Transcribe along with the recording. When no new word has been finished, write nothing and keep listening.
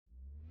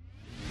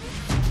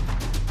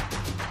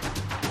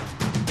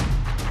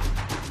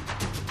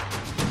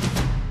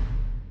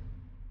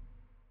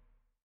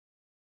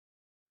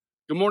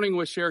Good morning,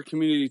 Washare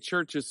Community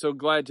Church. Is so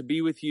glad to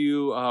be with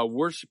you,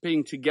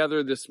 worshiping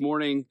together this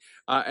morning.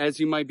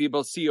 As you might be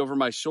able to see over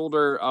my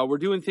shoulder, we're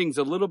doing things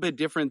a little bit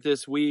different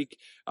this week.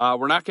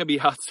 We're not going to be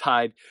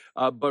outside,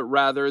 but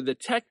rather the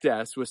tech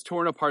desk was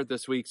torn apart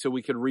this week so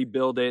we could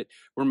rebuild it.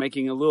 We're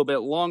making it a little bit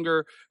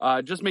longer,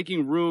 just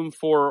making room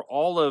for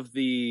all of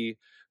the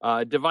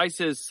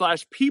devices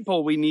 /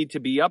 people we need to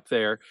be up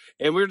there.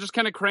 And we're just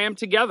kind of crammed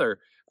together.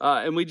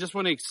 And we just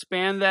want to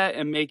expand that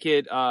and make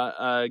it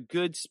a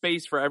good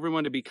space for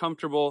everyone to be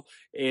comfortable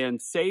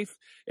and safe.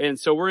 And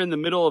so we're in the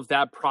middle of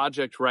that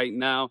project right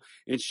now.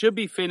 It should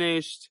be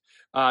finished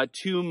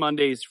 2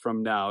 Mondays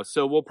from now.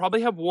 So we'll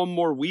probably have one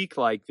more week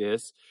like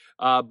this,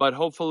 but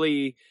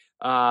hopefully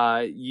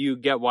you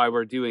get why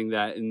we're doing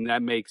that and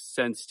that makes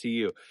sense to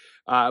you.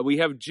 We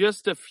have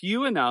just a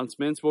few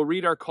announcements. We'll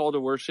read our call to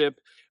worship.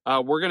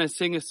 We're going to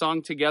sing a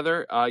song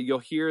together. You'll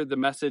hear the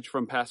message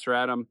from Pastor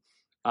Adam.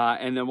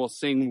 And then we'll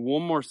sing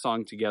one more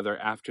song together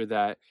after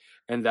that.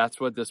 And that's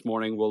what this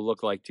morning will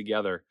look like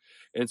together.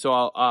 And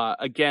so,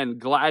 again,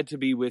 glad to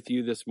be with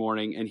you this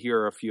morning. And here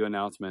are a few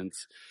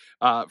announcements.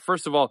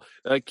 First of all,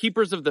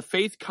 Keepers of the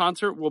Faith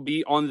concert will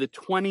be on the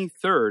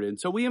 23rd. And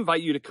so we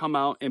invite you to come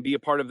out and be a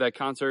part of that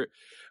concert.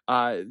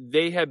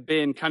 They have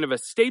been kind of a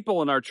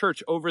staple in our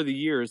church over the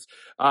years.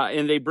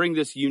 And they bring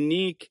this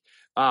unique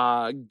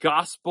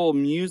gospel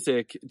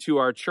music to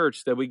our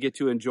church that we get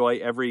to enjoy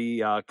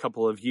every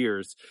couple of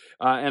years.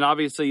 And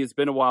obviously it's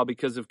been a while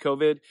because of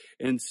COVID.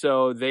 And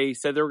so they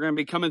said they were going to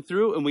be coming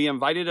through and we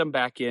invited them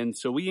back in.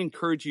 So we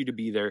encourage you to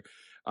be there.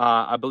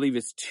 I believe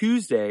it's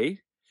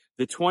Tuesday,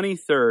 the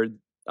 23rd,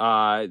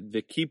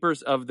 the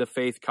Keepers of the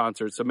Faith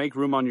concert. So make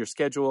room on your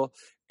schedule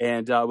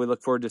and we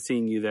look forward to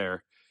seeing you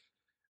there.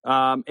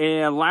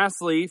 And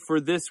lastly, for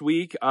this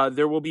week,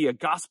 there will be a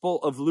Gospel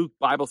of Luke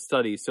Bible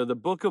study. So the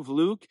book of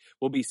Luke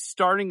will be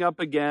starting up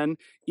again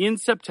in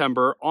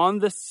September on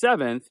the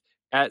 7th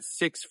at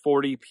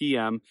 6:40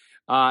 p.m.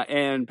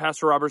 And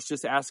Pastor Robert's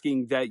just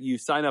asking that you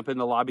sign up in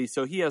the lobby.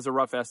 So he has a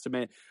rough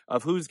estimate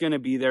of who's going to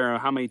be there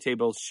and how many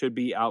tables should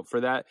be out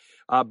for that.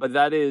 But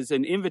that is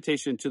an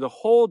invitation to the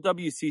whole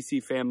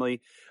WCC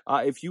family.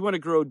 If you want to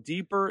grow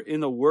deeper in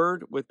the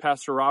Word with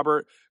Pastor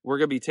Robert, we're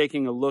going to be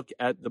taking a look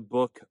at the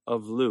book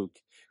of Luke.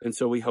 And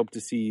so we hope to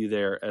see you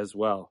there as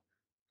well.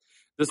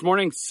 This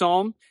morning's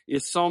psalm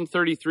is Psalm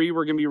 33.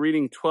 We're going to be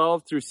reading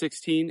 12 through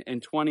 16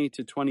 and 20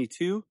 to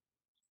 22.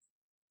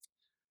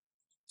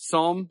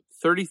 Psalm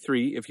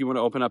 33, if you want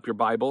to open up your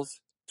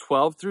Bibles,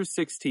 12 through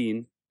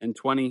 16 and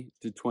 20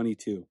 to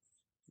 22.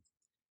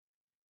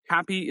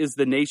 Happy is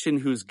the nation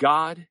whose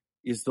God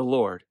is the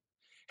Lord.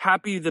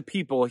 Happy the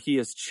people he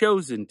has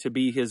chosen to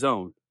be his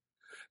own.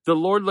 The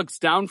Lord looks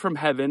down from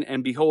heaven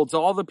and beholds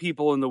all the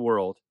people in the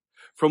world.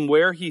 From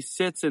where he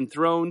sits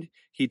enthroned,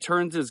 he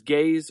turns his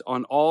gaze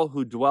on all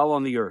who dwell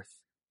on the earth.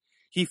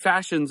 He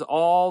fashions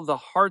all the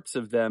hearts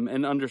of them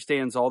and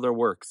understands all their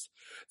works.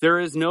 There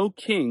is no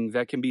king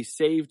that can be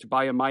saved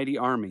by a mighty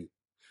army.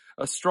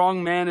 A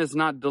strong man is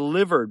not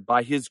delivered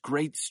by his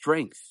great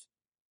strength.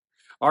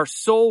 Our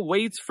soul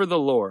waits for the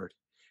Lord.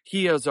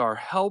 He is our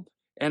help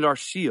and our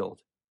shield.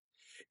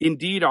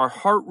 Indeed, our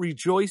heart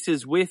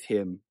rejoices with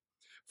him.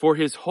 For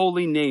his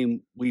holy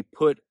name we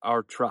put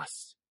our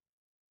trust.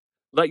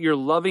 Let your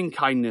loving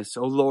kindness,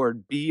 O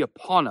Lord, be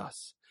upon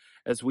us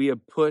as we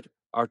have put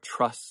our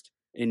trust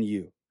in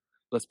you.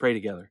 Let's pray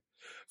together.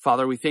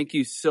 Father, we thank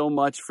you so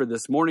much for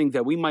this morning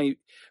that we might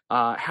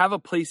have a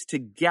place to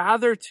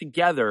gather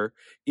together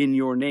in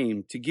your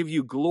name, to give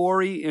you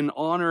glory and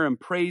honor and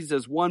praise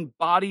as one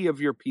body of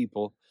your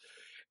people.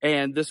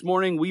 And this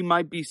morning we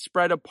might be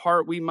spread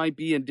apart. We might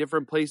be in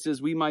different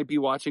places. We might be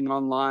watching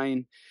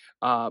online.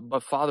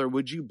 But Father,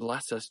 would you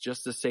bless us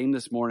just the same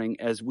this morning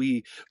as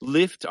we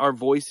lift our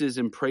voices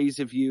in praise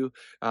of you,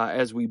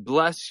 as we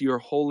bless your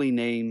holy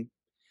name,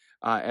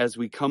 as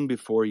we come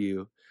before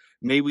you.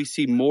 May we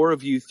see more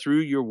of you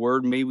through your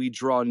word. May we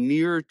draw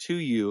nearer to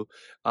you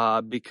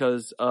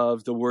because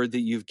of the word that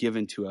you've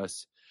given to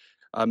us.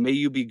 May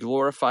you be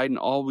glorified in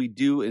all we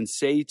do and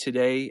say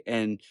today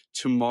and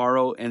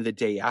tomorrow and the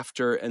day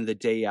after and the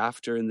day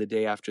after and the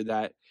day after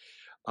that.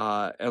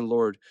 And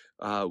Lord,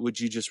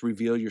 would you just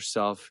reveal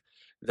yourself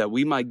that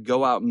we might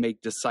go out and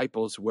make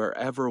disciples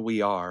wherever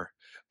we are,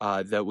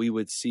 that we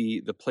would see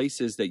the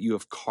places that you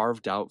have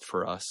carved out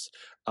for us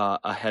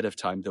ahead of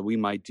time, that we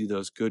might do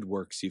those good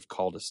works you've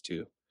called us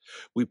to.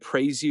 We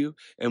praise you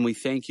and we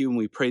thank you and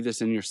we pray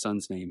this in your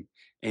son's name.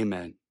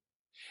 Amen.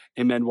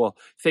 Amen. Well,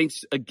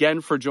 thanks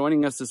again for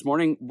joining us this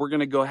morning. We're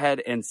going to go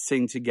ahead and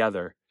sing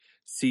together.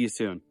 See you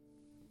soon.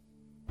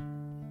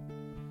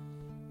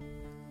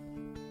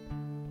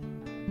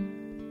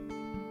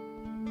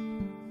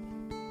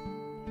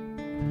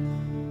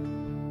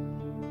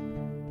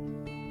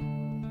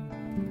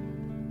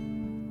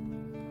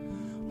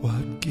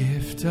 What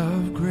gift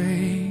of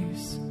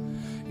grace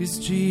is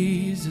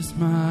Jesus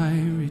my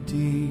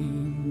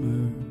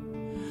Redeemer?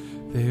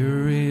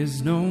 There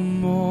is no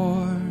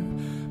more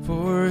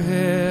for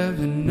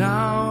heaven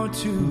now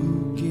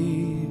to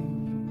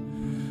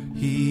give.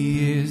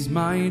 He is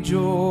my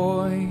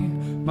joy,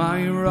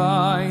 my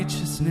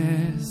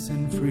righteousness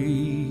and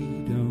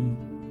freedom,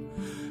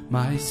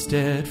 my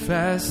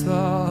steadfast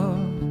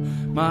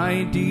love,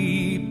 my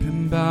deep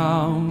and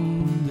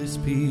boundless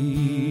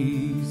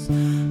peace.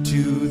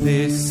 To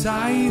this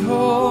I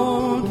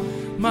hold,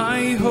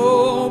 my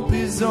hope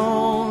is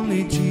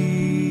only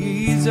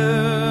Jesus,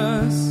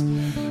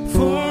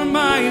 for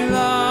my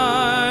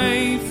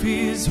life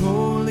is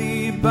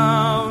wholly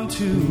bound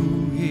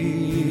to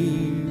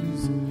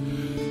His.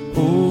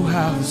 Oh,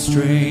 how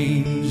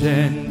strange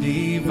and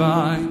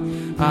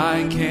divine,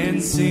 I can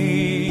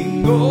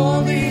sing,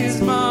 all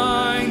is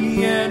mine,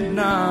 yet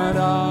not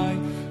I,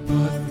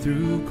 but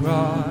through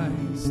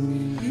Christ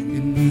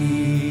in me.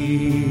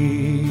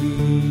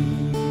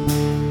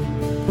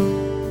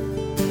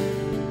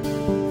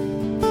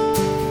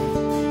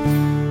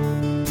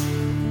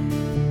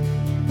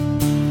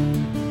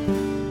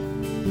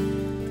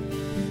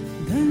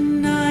 The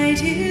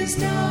night is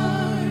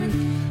dark,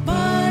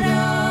 but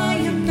I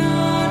am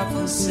not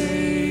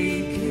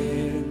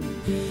forsaken,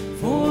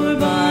 for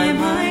by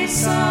my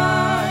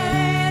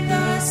side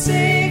the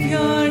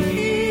Savior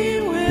He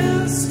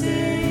will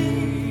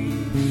stay.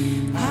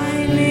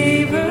 I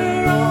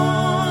labor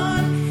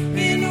on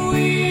in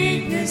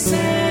weakness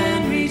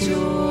and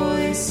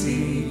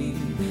rejoicing,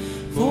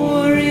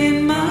 for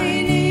in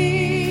my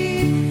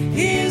need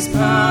His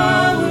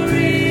power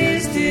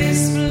is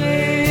displayed.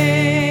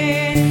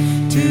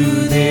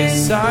 To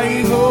this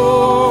I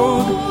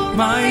hold,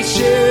 my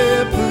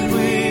shepherd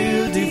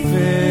will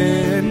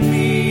defend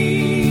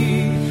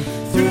me.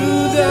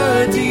 Through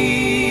the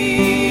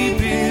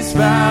deepest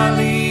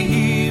valley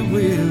He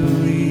will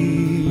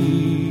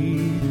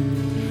lead.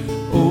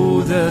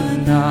 Oh, the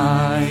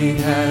night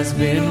has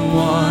been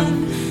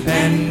won,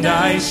 and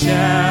I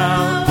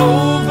shall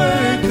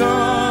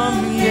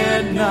overcome,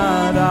 yet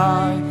not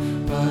I,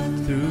 but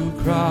through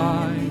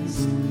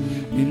Christ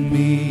in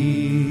me.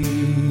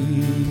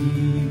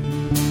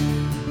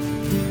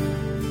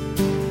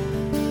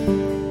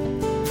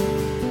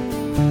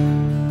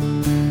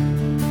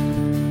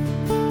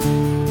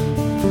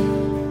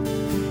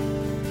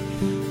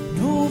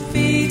 No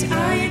fate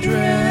I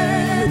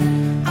dread,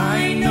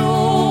 I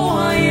know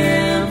I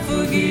am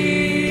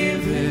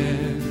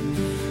forgiven.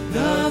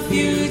 The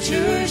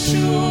future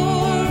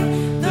sure,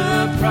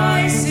 the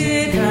price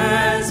it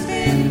has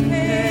been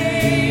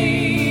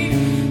paid.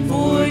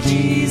 For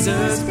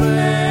Jesus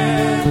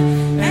bled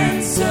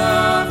and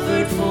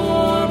suffered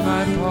for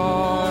my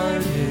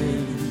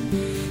pardon,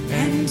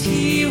 and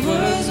He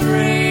was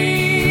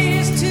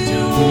raised to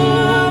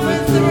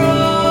overthrow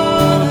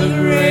the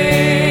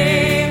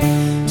grave.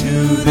 To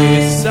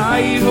this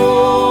I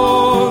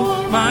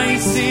hold, my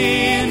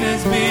sin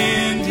has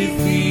been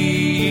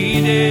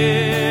defeated.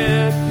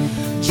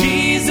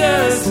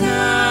 Jesus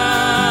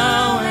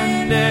now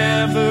and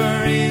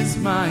ever is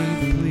my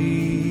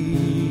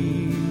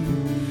plea.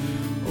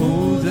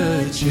 Oh,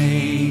 the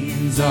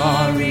chains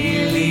are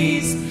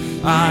released,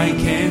 I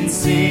can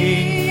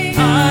sing,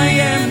 I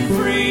am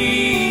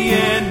free,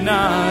 and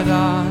not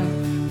I,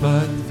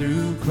 but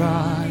through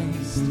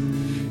Christ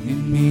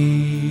in me.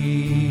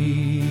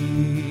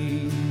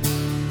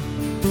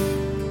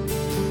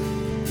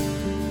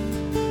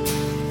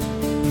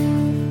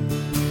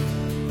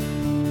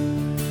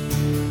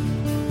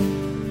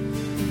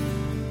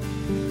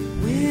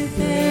 With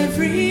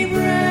every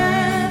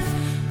breath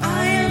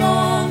I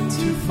long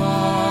to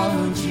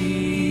follow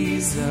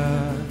Jesus,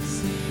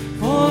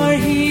 for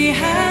He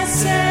has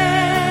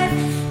said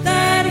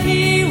that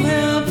He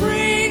will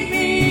bring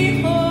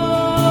me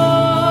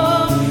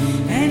home.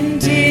 And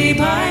day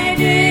by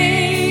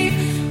day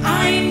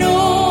I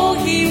know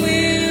He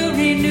will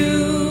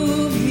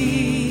renew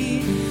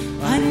me,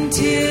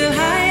 until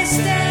I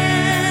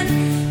stand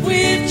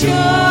with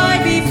joy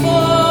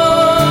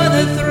before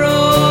the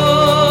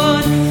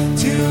throne.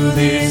 To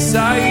this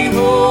I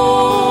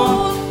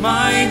hold,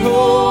 my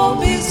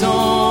hope is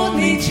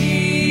only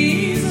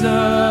Jesus.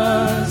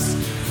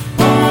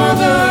 All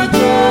the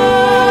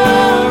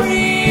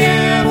glory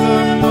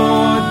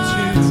evermore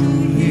to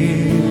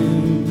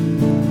Him.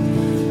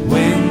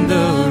 When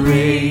the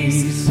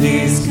race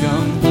is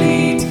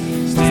complete,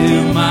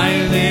 still my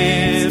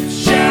lips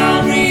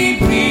shall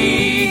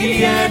repeat,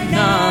 yet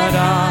not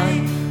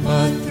I,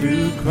 but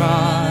through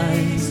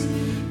Christ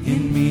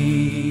in me.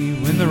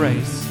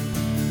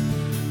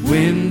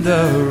 When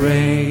the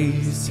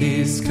race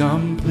is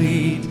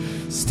complete,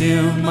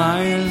 still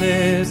my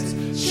lips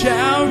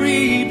shall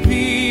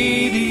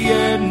repeat,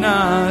 yet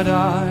not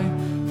I,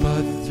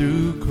 but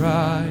through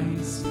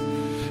Christ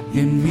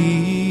in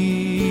me.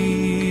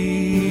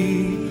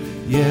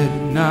 Yet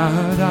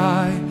not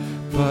I,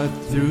 but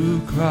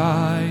through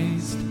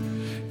Christ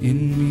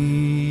in me.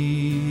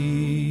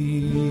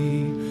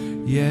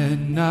 Yet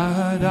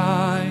not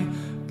I,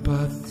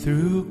 but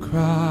through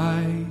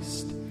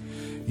Christ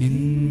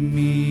in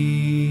me.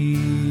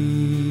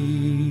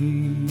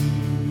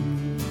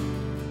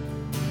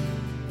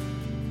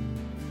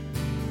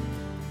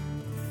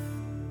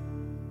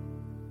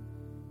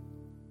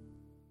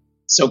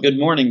 So good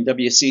morning,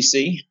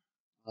 WCC.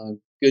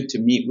 Good to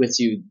meet with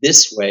you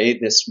this way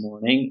this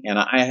morning. And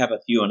I have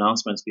a few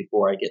announcements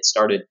before I get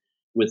started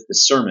with the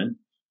sermon.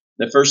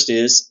 The first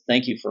is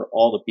thank you for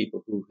all the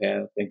people who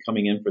have been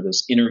coming in for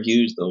those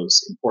interviews,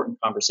 those important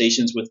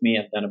conversations with me.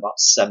 I've done about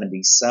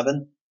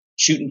 77,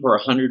 shooting for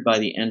 100 by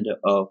the end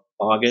of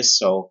August.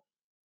 So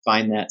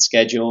find that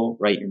schedule,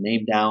 write your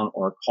name down,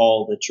 or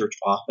call the church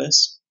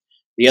office.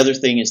 The other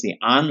thing is the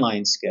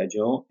online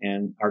schedule,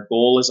 and our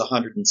goal is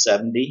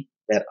 170.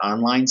 That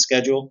online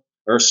schedule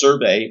or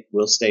survey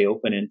will stay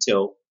open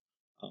until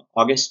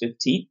August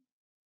 15th.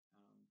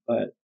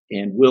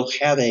 And we'll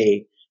have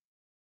a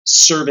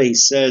survey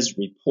says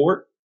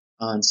report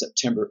on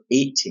September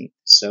 18th.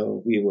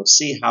 So we will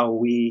see how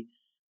we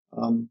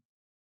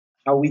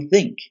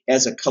think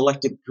as a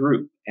collective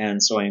group.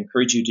 And so I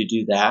encourage you to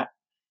do that.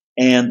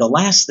 And the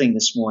last thing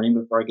this morning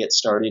before I get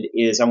started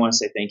is I want to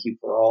say thank you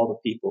for all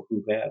the people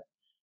who have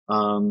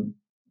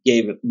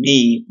gave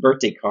me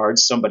birthday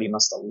cards. Somebody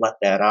must have let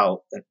that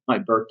out, that my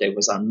birthday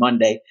was on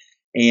Monday.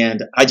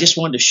 And I just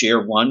wanted to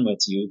share one with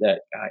you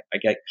that I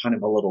got kind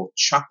of a little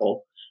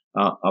chuckle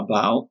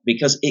about,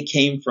 because it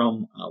came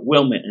from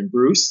Wilma and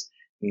Bruce.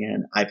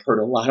 And I've heard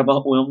a lot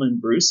about Wilma and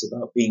Bruce,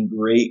 about being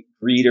great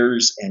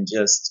greeters and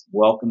just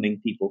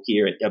welcoming people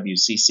here at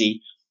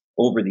WCC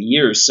over the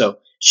years. So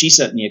she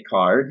sent me a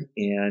card,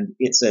 and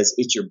it says,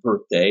 "It's your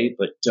birthday,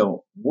 but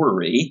don't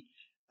worry.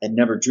 I'd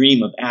never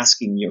dream of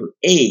asking your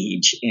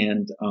age."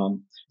 And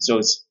so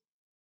it's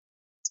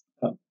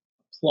a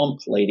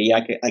plump lady.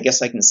 I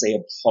guess I can say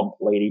a plump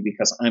lady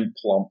because I'm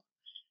plump.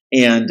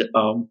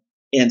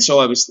 And so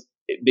I was,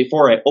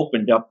 before I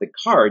opened up the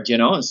card, I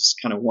was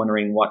just kind of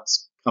wondering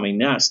what's coming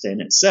next.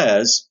 And it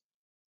says,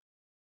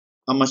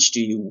 "How much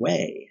do you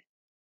weigh?"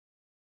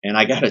 And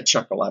I got a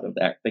chuckle out of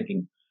that,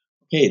 thinking,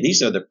 okay,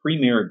 these are the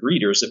premier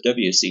greeters of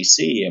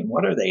WCC, and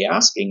what are they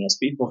asking as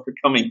people are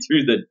coming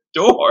through the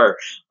door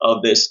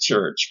of this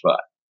church? But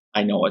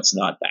I know it's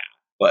not that,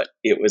 but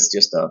it was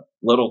just a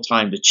little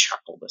time to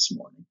chuckle this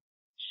morning.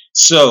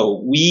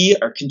 So we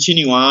are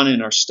continuing on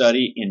in our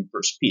study in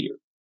 1 Peter.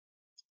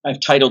 I've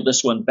titled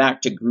this one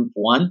Back to Group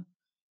 1,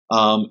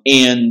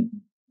 and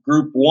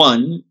Group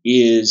 1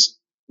 is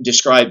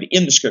described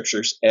in the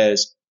scriptures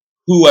as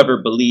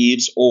whoever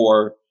believes,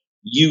 or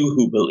you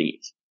who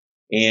believe.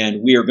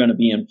 And we are going to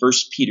be in 1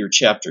 Peter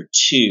chapter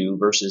 2,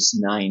 verses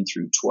 9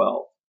 through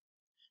 12.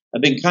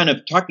 I've been kind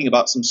of talking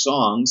about some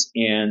songs,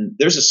 and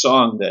there's a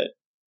song that,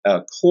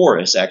 a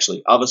chorus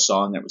actually, of a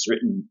song that was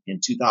written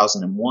in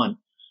 2001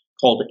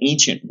 called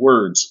Ancient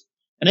Words.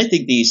 And I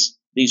think these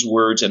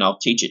words, and I'll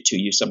teach it to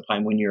you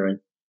sometime when you're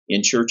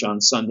in church on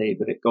Sunday,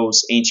 but it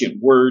goes,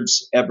 "Ancient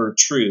words, ever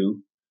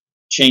true,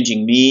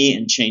 changing me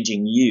and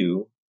changing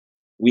you.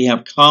 We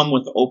have come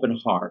with open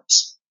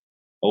hearts.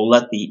 Oh,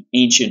 let the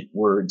ancient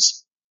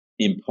words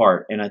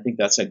impart." And I think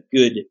that's a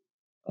good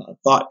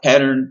thought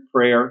pattern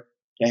prayer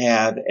to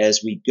have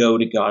as we go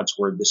to God's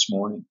word this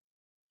morning.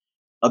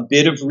 A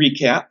bit of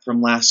recap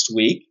from last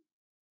week.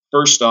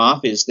 First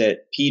off is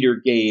that Peter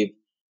gave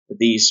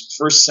these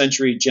first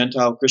century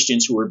Gentile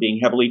Christians who were being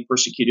heavily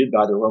persecuted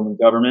by the Roman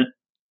government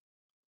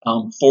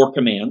 4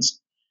 commands.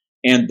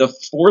 And the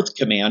 4th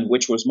command,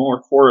 which was more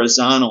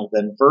horizontal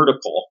than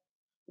vertical,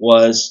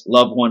 was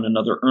love one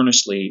another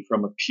earnestly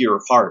from a pure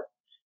heart.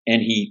 And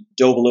he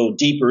dove a little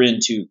deeper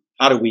into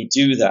how do we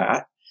do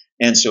that.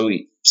 And so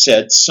he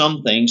said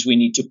some things we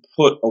need to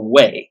put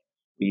away.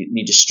 We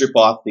need to strip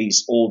off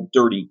these old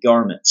dirty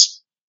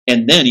garments.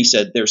 And then he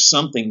said there's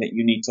something that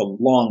you need to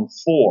long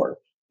for,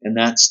 and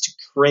that's to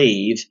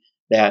crave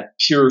that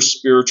pure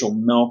spiritual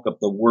milk of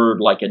the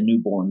word like a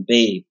newborn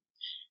babe.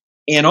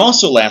 And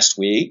also last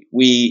week,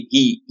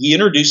 he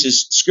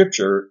introduces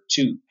scripture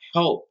to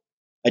help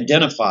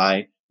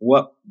identify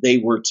what they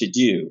were to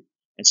do.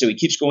 And so he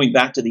keeps going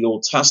back to the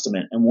Old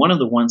Testament. And one of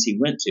the ones he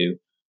went to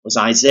was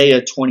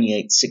Isaiah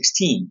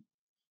 28:16.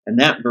 And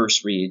that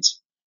verse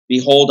reads,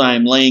 "Behold, I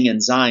am laying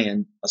in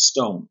Zion a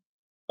stone,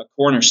 a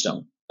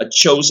cornerstone, a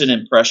chosen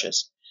and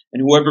precious.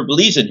 And whoever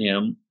believes in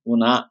him will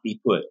not be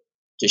put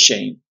to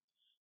shame."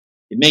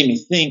 It made me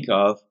think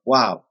of,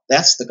 wow,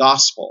 that's the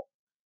gospel.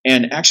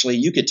 And actually,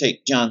 you could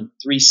take John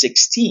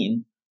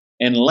 3:16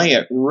 and lay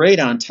it right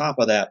on top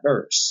of that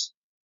verse.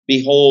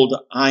 "Behold,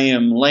 I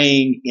am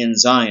laying in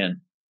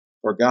Zion,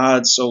 for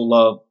God so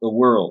loved the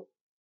world.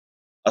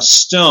 A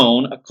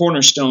stone, a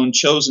cornerstone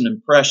chosen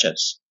and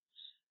precious,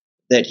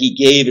 that he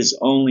gave his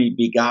only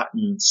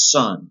begotten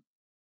Son.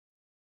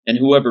 And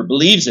whoever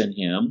believes in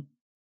him,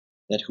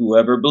 that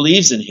whoever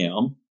believes in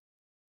him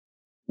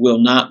will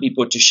not be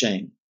put to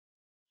shame,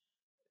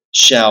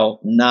 shall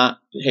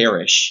not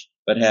perish,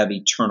 but have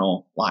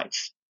eternal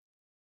life."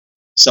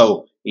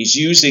 So he's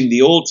using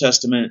the Old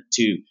Testament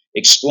to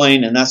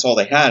explain, and that's all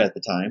they had at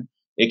the time,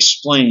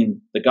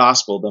 explain the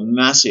gospel, the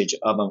message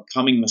of a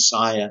coming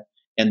Messiah,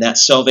 and that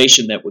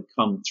salvation that would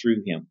come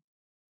through him.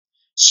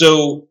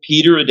 So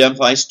Peter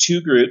identifies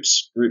 2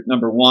 groups. Group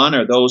number 1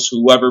 are those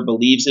whoever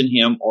believes in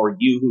him, or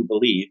you who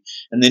believe.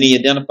 And then he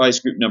identifies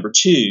group number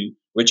 2,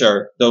 which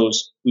are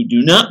those who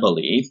do not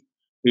believe,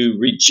 who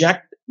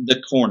reject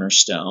the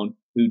cornerstone,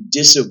 who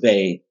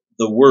disobey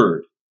the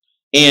Word.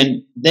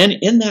 And then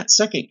in that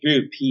second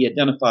group, he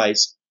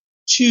identifies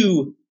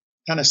two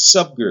kind of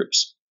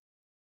subgroups.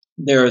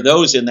 There are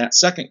those in that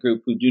second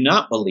group who do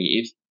not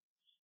believe,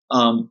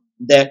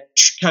 that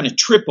kind of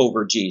trip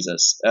over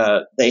Jesus.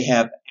 They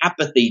have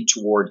apathy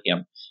toward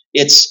him.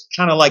 It's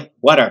kind of like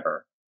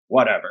whatever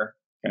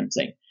kind of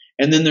thing.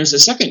 And then there's a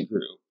second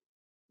group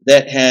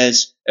that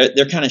has,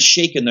 they're kind of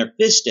shaking their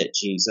fist at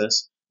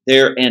Jesus.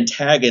 They're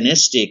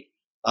antagonistic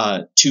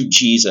to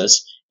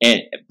Jesus,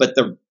 but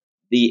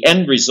the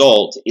end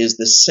result is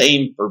the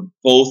same for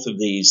both of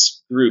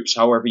these groups,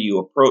 however you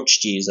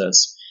approach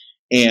Jesus.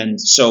 And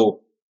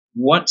so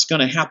what's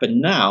going to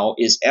happen now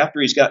is after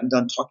he's gotten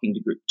done talking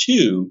to group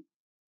 2,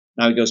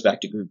 now he goes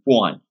back to group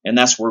 1, and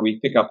that's where we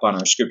pick up on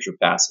our scripture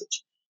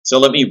passage. So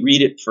let me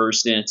read it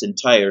first in its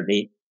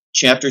entirety,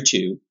 chapter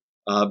 2,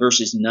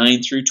 verses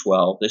 9 through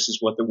 12. This is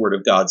what the Word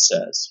of God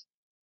says.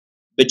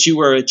 But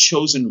you are a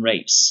chosen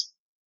race,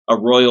 a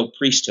royal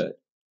priesthood,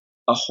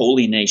 a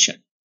holy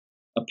nation,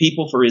 a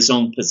people for his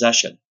own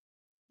possession,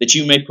 that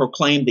you may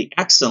proclaim the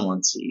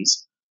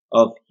excellencies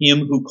of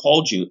him who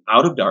called you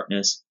out of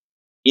darkness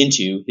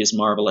into his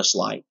marvelous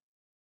light.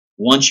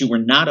 Once you were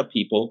not a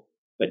people,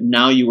 but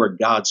now you are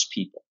God's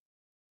people.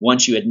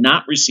 Once you had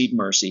not received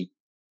mercy,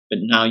 but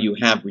now you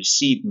have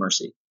received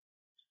mercy.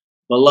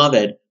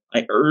 Beloved,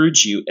 I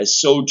urge you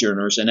as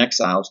sojourners and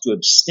exiles to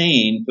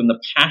abstain from the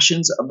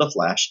passions of the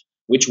flesh,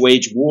 which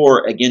wage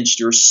war against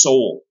your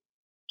soul.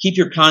 Keep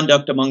your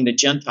conduct among the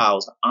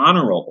Gentiles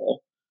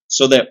honorable,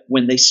 so that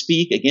when they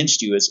speak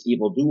against you as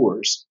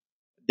evildoers,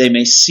 they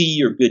may see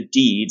your good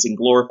deeds and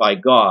glorify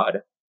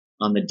God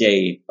on the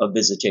day of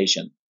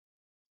visitation.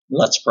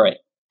 Let's pray.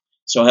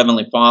 So,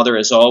 Heavenly Father,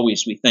 as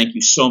always, we thank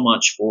you so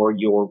much for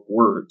your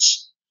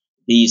words,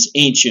 these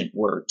ancient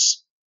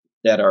words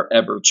that are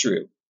ever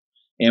true.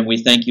 And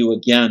we thank you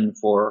again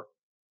for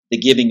the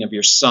giving of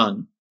your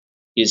Son,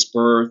 his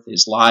birth,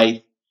 his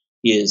life,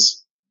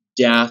 his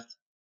death,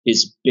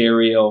 his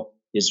burial,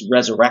 his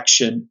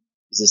resurrection,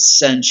 his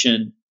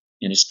ascension,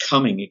 and his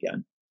coming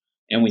again.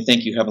 And we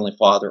thank you, Heavenly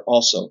Father,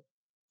 also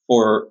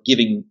for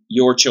giving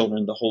your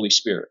children the Holy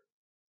Spirit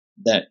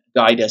that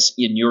guide us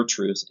in your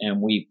truth.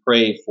 And we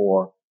pray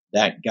for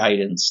that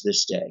guidance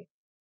this day.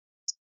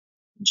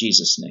 In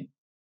Jesus' name,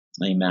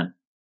 amen.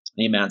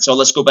 Amen. So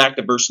let's go back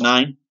to verse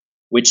 9,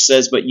 which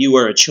says, but you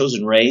are a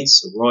chosen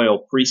race, a royal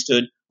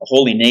priesthood, a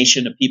holy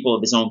nation, a people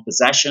of his own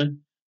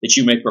possession, that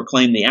you may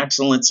proclaim the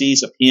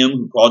excellencies of him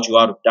who called you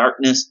out of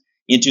darkness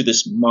into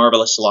this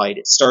marvelous light.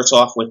 It starts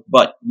off with,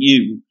 but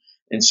you.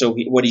 And so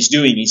what he's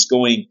doing,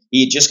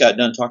 he just got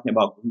done talking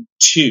about group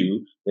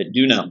 2 that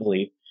do not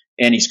believe.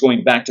 And he's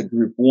going back to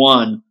group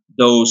 1,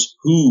 those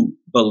who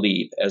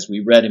believe, as we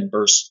read in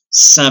verse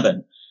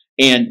 7.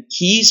 And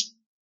he's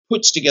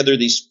puts together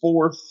these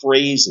 4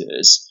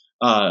 phrases,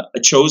 a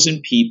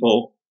chosen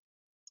people,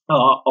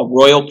 a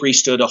royal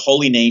priesthood, a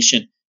holy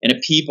nation, and a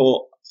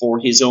people for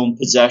his own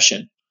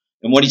possession.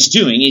 And what he's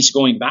doing, he's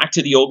going back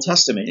to the Old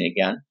Testament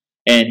again,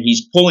 and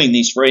he's pulling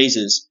these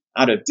phrases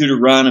out of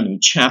Deuteronomy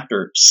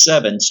chapter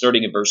 7,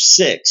 starting at verse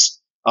 6.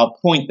 I'll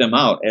point them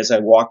out as I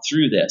walk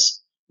through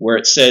this, where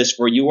it says,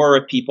 for you are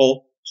a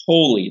people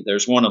holy,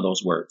 there's one of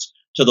those words,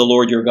 to the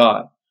Lord your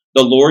God.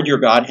 The Lord your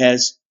God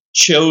has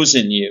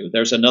chosen you,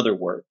 there's another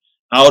word,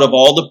 out of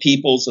all the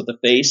peoples of the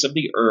face of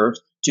the earth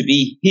to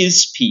be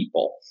his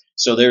people.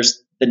 So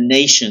there's the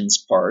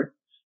nations part.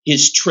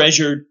 His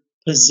treasured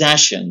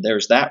possession,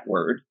 there's that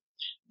word.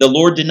 The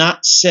Lord did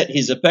not set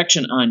his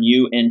affection on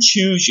you and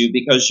choose you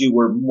because you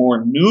were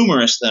more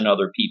numerous than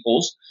other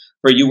peoples,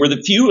 for you were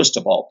the fewest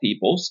of all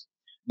peoples,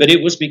 but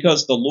it was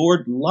because the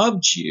Lord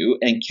loved you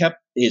and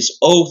kept his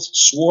oath,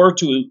 swore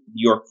to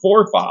your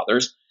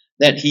forefathers,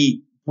 that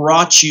he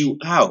brought you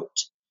out.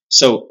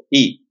 So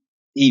he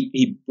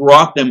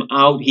brought them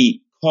out,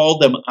 he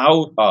called them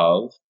out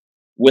of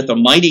with a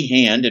mighty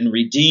hand and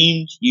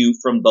redeemed you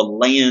from the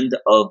land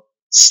of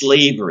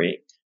slavery,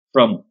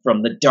 from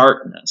the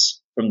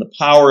darkness, from the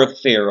power of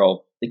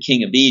Pharaoh, the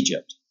king of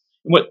Egypt.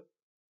 And what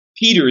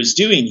Peter is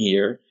doing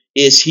here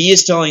is he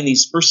is telling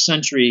these first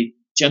century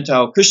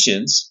Gentile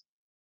Christians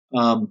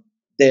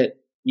that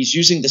he's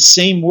using the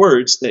same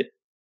words that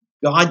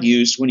God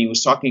used when he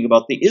was talking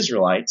about the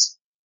Israelites,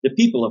 the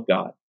people of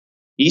God.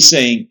 He's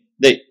saying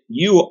that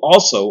you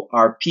also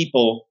are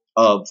people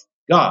of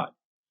God.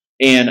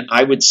 And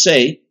I would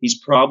say he's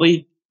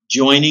probably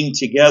joining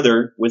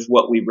together with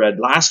what we read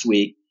last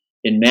week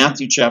in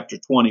Matthew chapter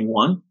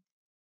 21,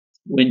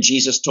 when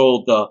Jesus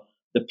told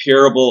the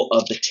parable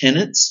of the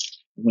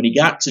tenants. When he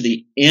got to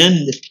the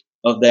end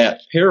of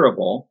that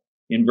parable,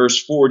 in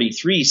verse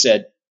 43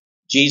 said,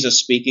 Jesus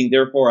speaking,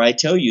 therefore I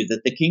tell you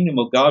that the kingdom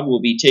of God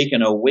will be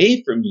taken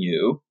away from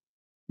you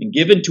and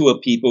given to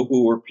a people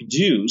who will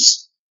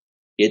produce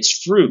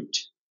its fruit.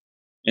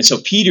 And so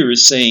Peter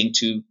is saying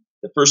to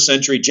the first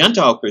century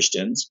Gentile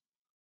Christians,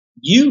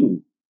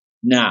 you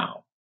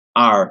now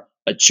are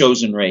a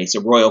chosen race, a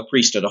royal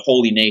priesthood, a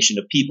holy nation,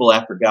 a people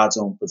after God's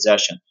own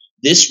possession.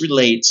 This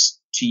relates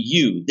to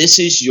you. This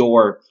is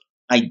your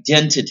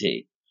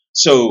identity.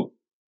 So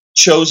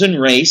chosen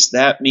race,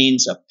 that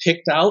means a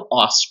picked out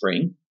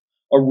offspring.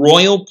 A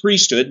royal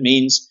priesthood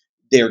means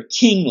they're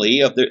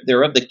kingly,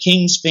 they're of the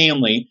king's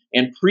family,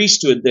 and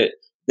priesthood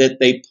that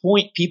they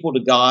point people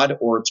to God,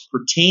 or it's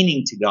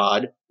pertaining to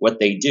God, what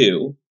they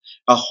do.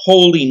 A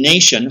holy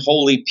nation,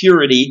 holy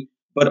purity,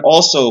 but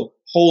also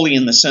holy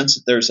in the sense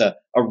that there's a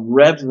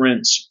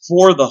reverence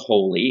for the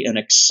holy, an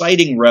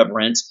exciting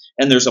reverence,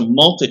 and there's a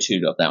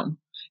multitude of them.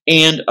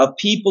 And a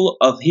people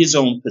of his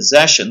own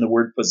possession. The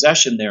word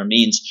possession there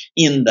means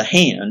in the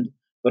hand,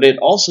 but it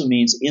also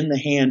means in the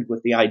hand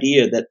with the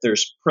idea that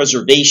there's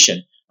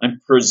preservation. I'm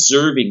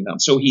preserving them.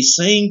 So he's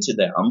saying to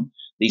them,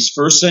 these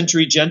first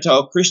century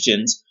Gentile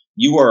Christians,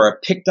 you are a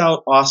picked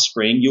out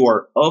offspring. You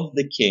are of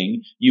the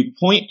king. You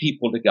point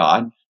people to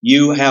God.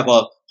 You have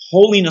a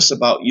holiness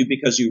about you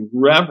because you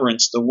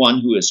reverence the one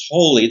who is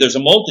holy. There's a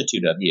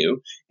multitude of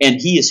you, and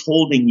he is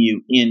holding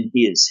you in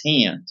his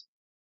hand.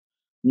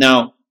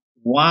 Now,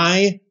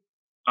 why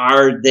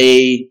are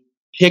they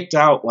picked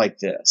out like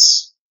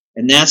this?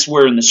 And that's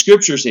where in the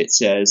scriptures it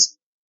says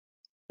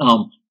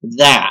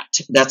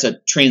that's a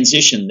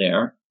transition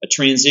there, a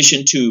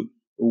transition to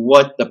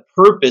what the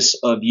purpose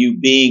of you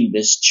being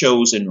this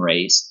chosen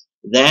race,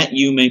 that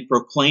you may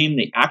proclaim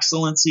the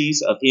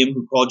excellencies of him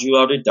who called you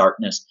out of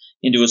darkness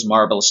into his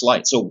marvelous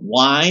light. So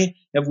why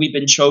have we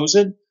been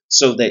chosen?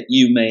 So that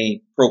you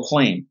may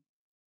proclaim,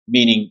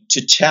 meaning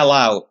to tell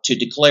out, to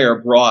declare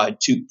abroad,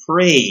 to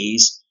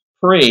praise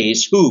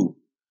who?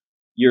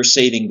 Your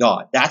saving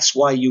God. That's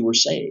why you were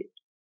saved,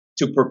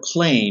 to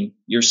proclaim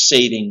your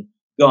saving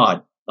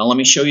God. Now let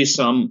me show you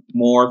some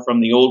more from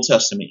the Old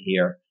Testament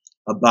here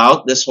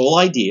about this whole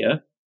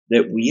idea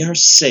that we are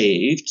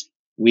saved,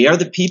 we are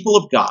the people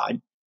of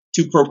God,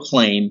 to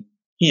proclaim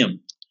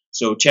him.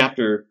 So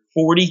chapter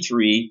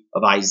 43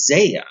 of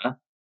Isaiah,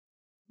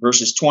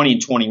 verses 20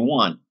 and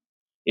 21,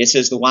 it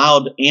says, the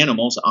wild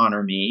animals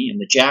honor me,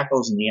 and the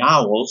jackals and the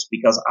owls,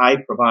 because I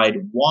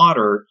provide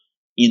water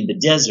in the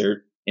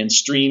desert and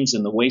streams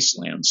in the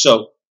wasteland.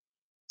 So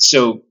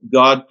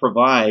God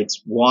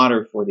provides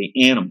water for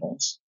the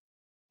animals.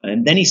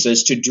 And then he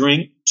says to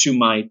give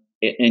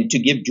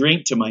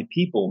drink to my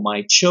people,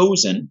 my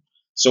chosen.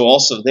 So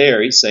also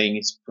there he's saying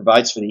he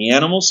provides for the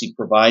animals, he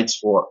provides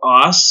for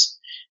us.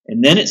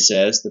 And then it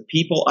says the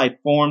people I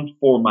formed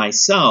for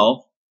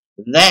myself,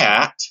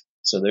 that,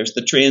 so there's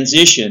the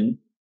transition,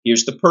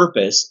 here's the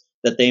purpose,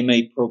 that they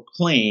may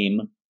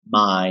proclaim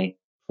my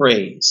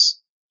praise.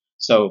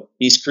 So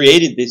he's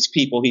created these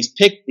people, he's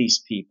picked these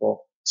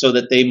people so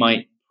that they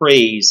might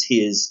praise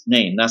his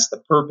name. That's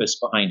the purpose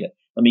behind it.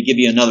 Let me give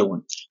you another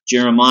one.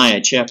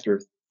 Jeremiah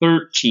chapter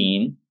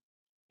 13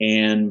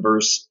 and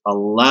verse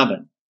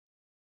 11.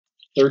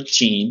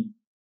 13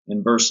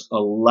 and verse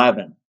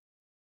 11.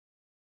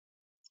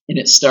 And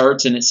it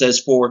starts and it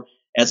says, for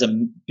as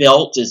a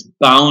belt is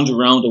bound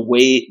around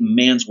a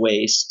man's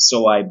waist,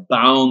 so I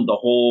bound the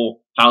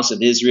whole house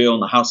of Israel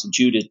and the house of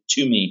Judah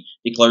to me,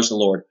 declares the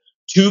Lord.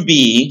 To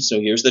be, so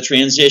here's the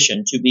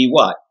transition, to be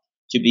what?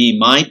 To be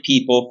my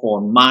people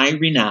for my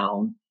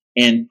renown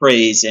and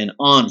praise and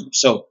honor.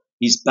 So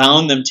he's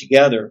bound them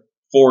together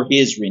for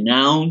his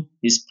renown,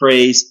 his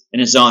praise, and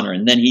his honor.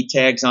 And then he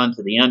tags on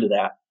to the end of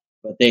that,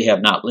 but they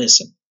have not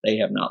listened. They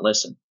have not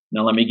listened.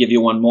 Now let me give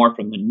you one more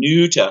from the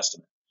New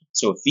Testament.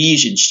 So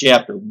Ephesians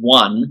chapter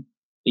 1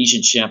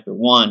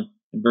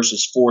 and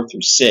verses 4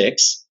 through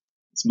 6.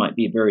 This might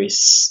be very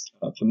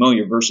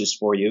familiar verses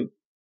for you.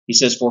 He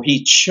says, for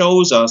he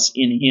chose us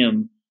in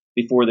him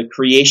before the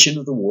creation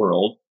of the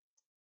world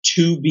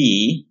to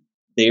be,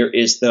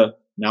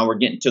 now we're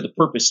getting to the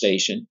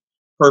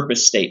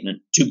purpose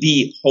statement, to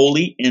be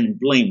holy and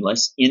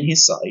blameless in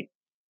his sight.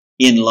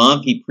 In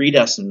love, he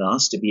predestined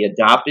us to be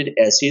adopted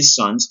as his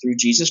sons through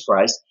Jesus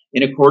Christ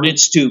in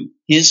accordance to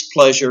his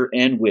pleasure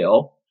and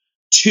will,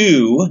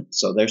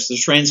 so there's the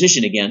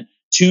transition again,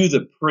 to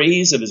the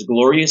praise of his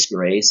glorious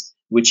grace,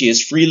 which he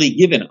has freely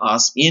given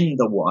us in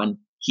the one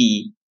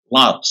he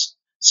loves.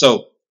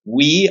 So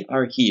we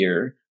are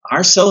here,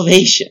 our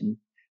salvation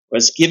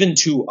was given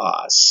to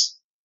us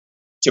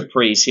to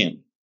praise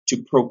him,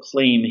 to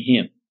proclaim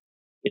him.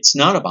 It's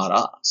not about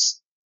us.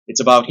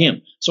 It's about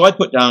him. So I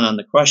put down on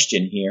the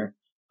question here,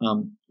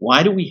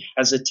 why do we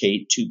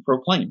hesitate to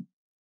proclaim?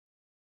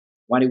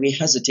 Why do we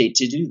hesitate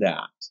to do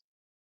that?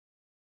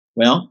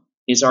 Well,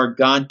 is our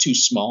God too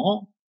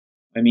small?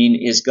 I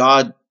mean, is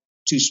God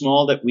too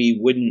small that we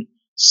wouldn't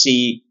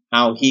see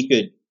how he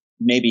could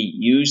maybe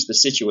use the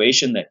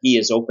situation that he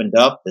has opened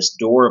up, this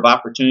door of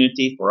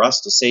opportunity for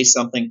us to say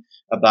something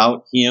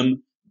about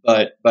him,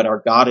 but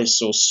our God is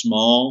so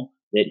small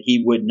that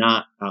he would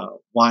not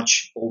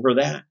watch over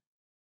that?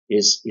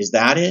 Is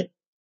that it?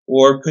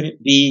 Or could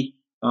it be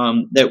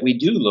that we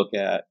do look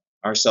at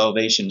our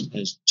salvation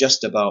as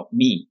just about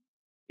me?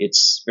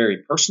 It's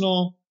very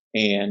personal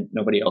and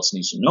nobody else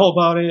needs to know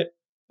about it.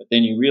 But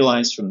then you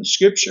realize from the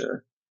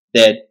scripture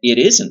that it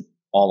isn't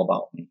all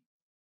about me.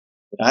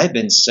 That I've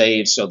been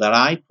saved so that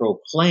I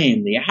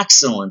proclaim the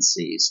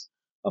excellencies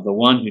of the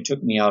one who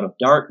took me out of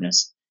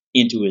darkness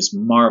into his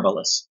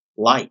marvelous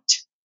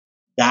light.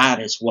 That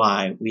is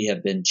why we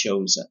have been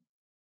chosen,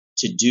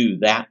 to do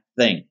that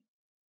thing.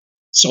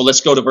 So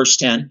let's go to verse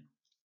 10,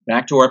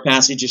 back to our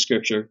passage of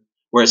scripture,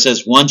 where it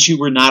says, once you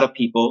were not a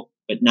people,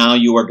 but now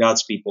you are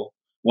God's people.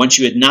 Once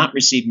you had not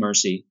received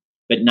mercy,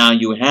 but now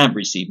you have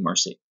received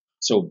mercy.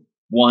 So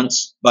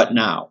once, but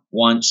now.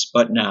 Once,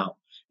 but now.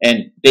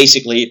 And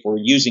basically, if we're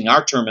using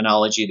our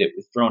terminology that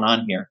we've thrown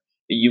on here,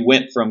 you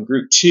went from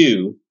group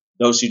 2,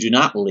 those who do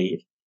not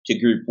believe, to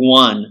group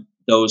 1,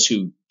 those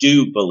who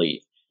do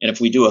believe. And if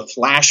we do a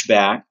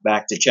flashback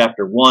back to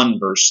chapter 1,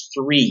 verse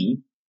 3,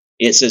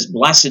 it says,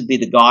 blessed be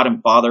the God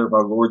and Father of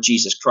our Lord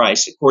Jesus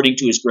Christ. According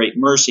to his great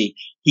mercy,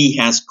 he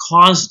has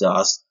caused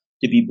us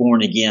to be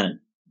born again.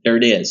 There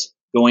it is.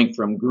 Going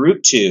from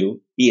group 2,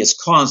 he has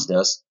caused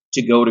us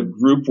to go to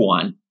group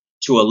 1,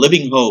 to a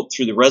living hope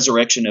through the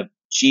resurrection of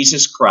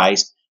Jesus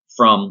Christ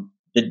from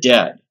the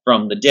dead.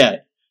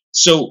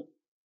 So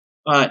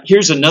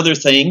here's another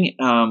thing.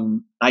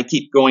 I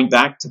keep going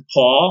back to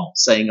Paul,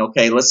 saying,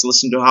 okay, let's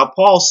listen to how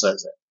Paul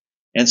says it.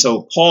 And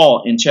so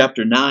Paul in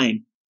chapter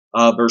 9,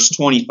 verse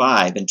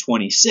 25 and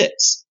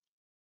 26,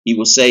 he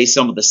will say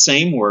some of the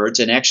same words,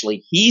 and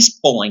actually he's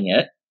pulling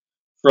it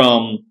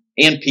from,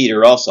 and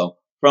Peter also,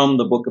 from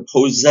the book of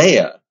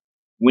Hosea,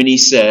 when he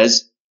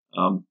says,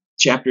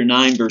 chapter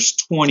 9, verse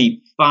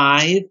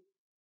 25,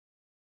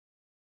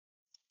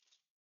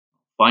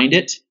 find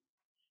it,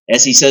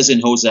 as he says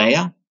in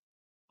Hosea,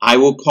 I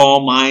will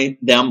call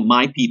them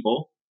my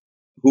people,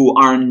 who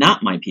are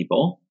not my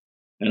people,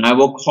 and I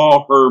will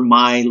call her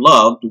my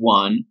loved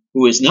one,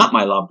 who is not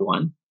my loved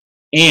one,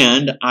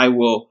 and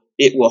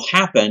it will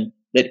happen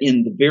that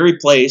in the very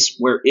place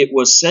where it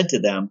was said to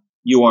them,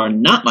 you are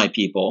not my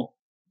people,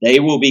 they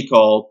will be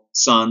called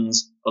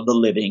sons of the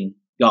living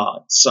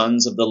God,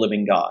 sons of the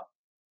living God.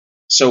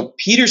 So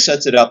Peter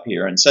sets it up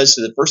here and says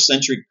to the first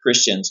century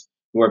Christians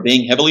who are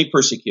being heavily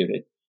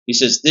persecuted, he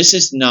says, this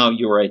is now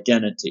your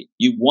identity.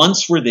 You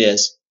once were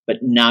this, but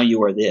now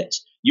you are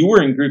this. You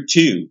were in group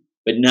 2,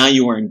 but now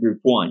you are in group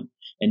 1.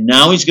 And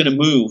now he's going to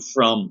move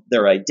from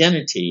their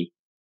identity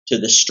to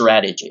the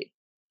strategy.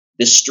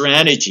 The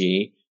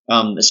strategy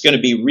is going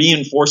to be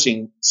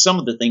reinforcing some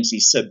of the things he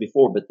said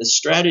before, but the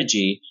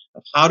strategy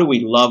of how do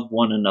we love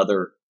one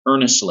another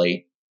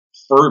earnestly,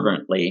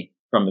 fervently,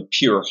 from a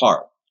pure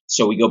heart.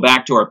 So we go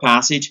back to our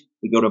passage.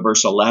 We go to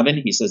verse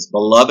 11. He says,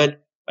 beloved,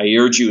 I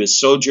urge you as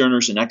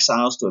sojourners and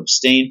exiles to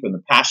abstain from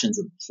the passions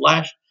of the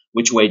flesh,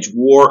 which wage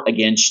war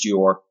against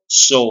your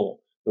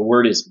soul. The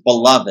word is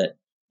beloved.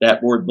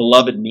 That word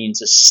beloved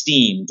means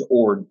esteemed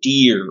or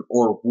dear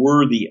or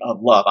worthy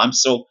of love. I'm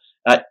so,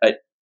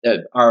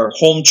 our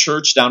home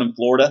church down in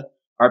Florida,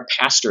 our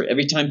pastor,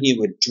 every time he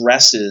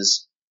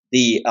addresses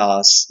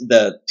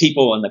the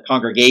people in the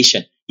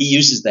congregation, he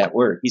uses that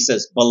word. He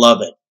says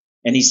beloved.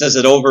 And he says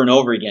it over and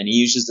over again. He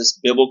uses this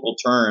biblical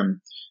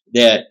term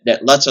that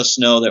lets us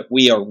know that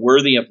we are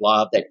worthy of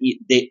love, that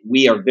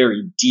we are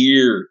very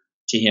dear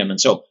to him.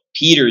 And so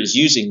Peter is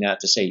using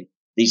that to say,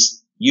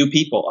 you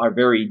people are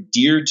very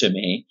dear to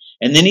me.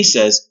 And then he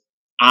says,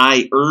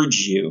 I urge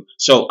you.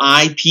 So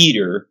I,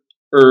 Peter,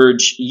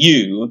 urge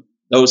you,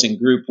 those in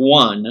group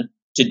 1,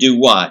 to do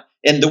what?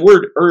 And the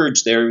word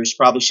urge there, we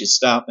probably should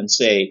stop and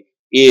say,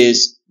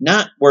 is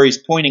not where he's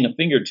pointing a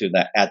finger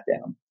at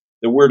them.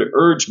 The word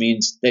urge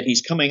means that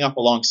he's coming up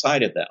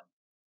alongside of them.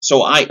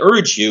 So I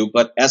urge you,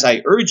 but as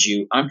I urge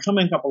you, I'm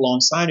coming up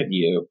alongside of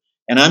you,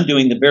 and I'm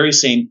doing the very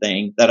same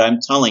thing that I'm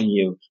telling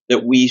you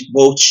that we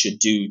both should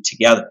do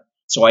together.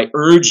 So I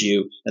urge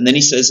you, and then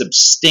he says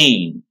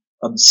abstain.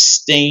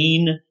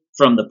 Abstain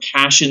from the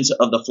passions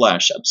of the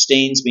flesh.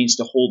 Abstains means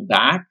to hold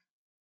back.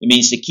 It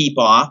means to keep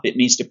off. It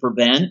means to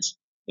prevent.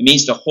 It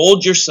means to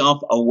hold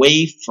yourself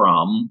away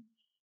from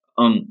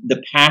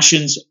the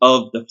passions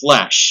of the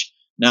flesh.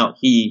 Now,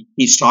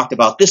 he's talked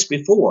about this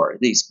before.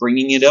 He's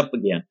bringing it up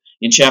again.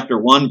 In chapter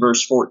 1,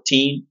 verse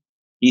 14,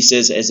 he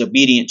says, as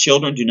obedient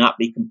children, do not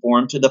be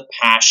conformed to the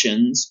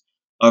passions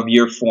of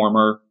your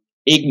former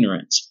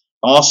ignorance.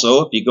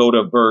 Also, if you go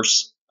to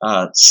verse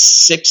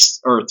 6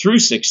 or through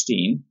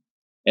 16,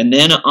 and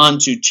then on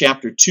to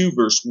chapter 2,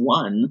 verse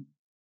 1,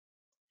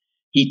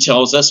 he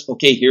tells us,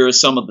 okay, here are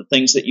some of the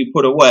things that you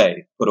put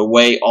away. Put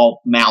away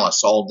all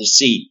malice, all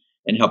deceit,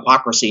 and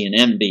hypocrisy, and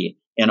envy,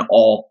 and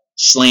all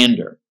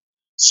slander.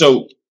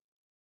 So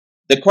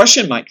the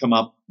question might come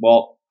up,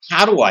 well,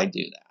 how do I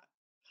do that?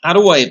 How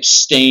do I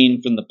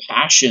abstain from the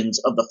passions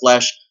of the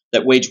flesh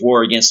that wage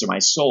war against my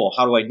soul?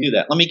 How do I do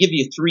that? Let me give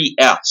you 3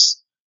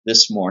 F's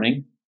this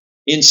morning.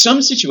 In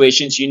some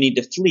situations, you need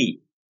to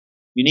flee.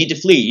 You need to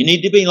flee. You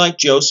need to be like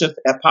Joseph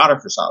at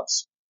Potiphar's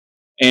house.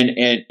 And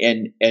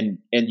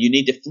you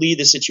need to flee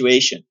the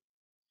situation.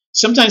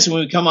 Sometimes when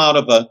we come out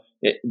of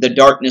the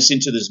darkness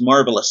into this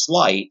marvelous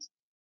light,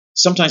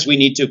 sometimes we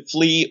need to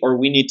flee or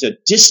we need to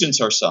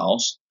distance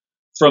ourselves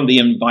from the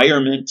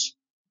environment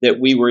that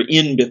we were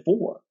in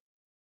before.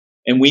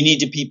 And we need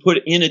to be put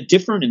in a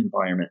different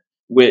environment.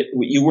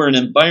 You were in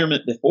an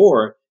environment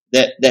before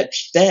that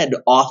fed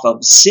off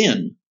of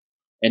sin.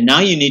 And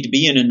now you need to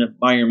be in an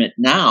environment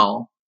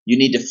now. You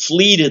need to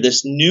flee to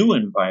this new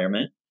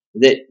environment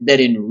that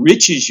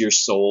enriches your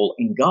soul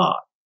in God.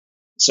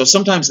 So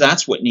sometimes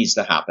that's what needs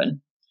to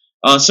happen.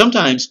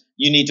 Sometimes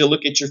you need to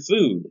look at your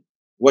food,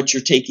 what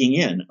you're taking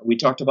in. We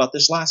talked about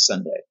this last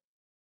Sunday.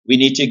 We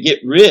need to get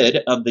rid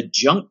of the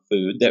junk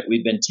food that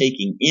we've been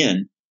taking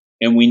in,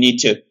 and we need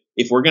to,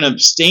 if we're going to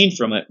abstain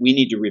from it, we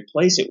need to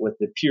replace it with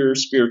the pure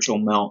spiritual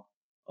milk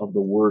of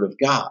the Word of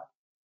God.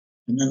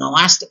 And then the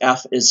last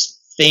F is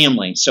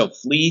family. So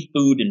flee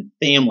food and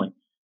family.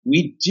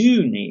 We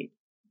do need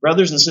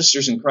brothers and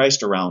sisters in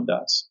Christ around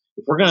us.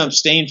 If we're going to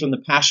abstain from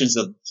the passions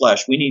of the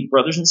flesh, we need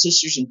brothers and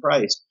sisters in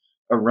Christ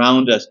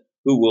around us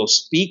who will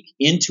speak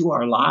into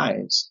our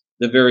lives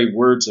the very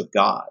words of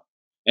God.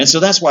 And so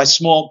that's why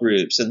small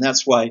groups, and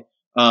that's why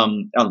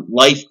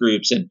life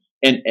groups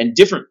and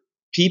different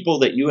people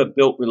that you have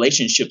built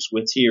relationships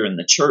with here in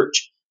the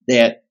church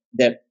that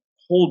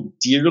hold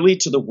dearly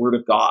to the Word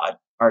of God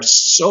are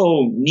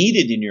so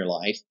needed in your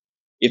life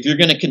if you're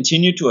going to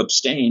continue to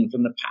abstain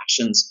from the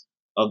passions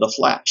of the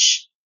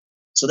flesh.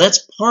 So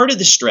that's part of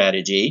the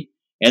strategy.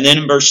 And then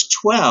in verse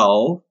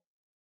 12,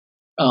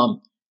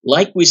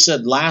 like we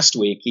said last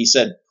week, he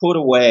said, put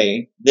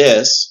away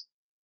this,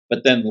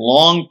 but then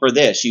long for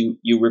this.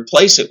 You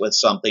replace it with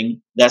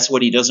something. That's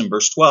what he does in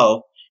verse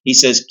 12. He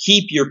says,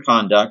 keep your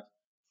conduct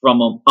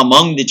from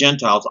among the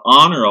Gentiles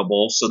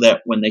honorable, so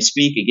that when they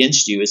speak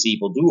against you as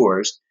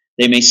evildoers,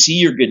 they may see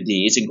your good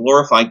deeds and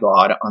glorify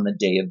God on the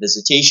day of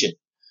visitation.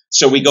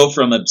 So we go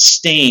from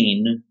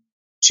abstain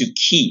to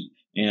keep.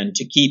 And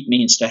to keep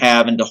means to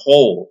have and to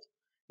hold.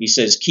 He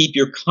says, keep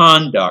your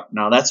conduct.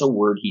 Now that's a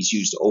word he's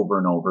used over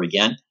and over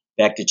again.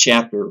 Back to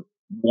chapter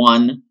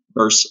 1,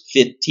 verse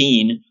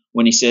 15,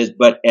 when he says,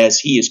 but as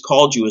he has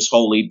called you as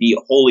holy, be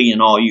holy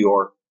in all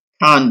your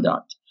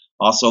conduct.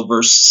 Also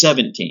verse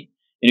 17.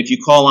 And if you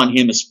call on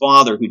him as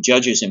Father who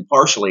judges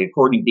impartially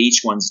according to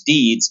each one's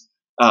deeds,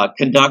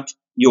 conduct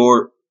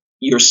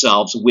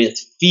yourselves with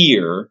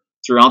fear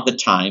throughout the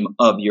time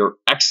of your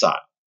exile.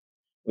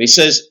 He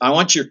says, I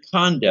want your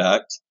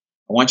conduct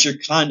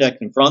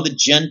in front of the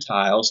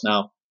Gentiles.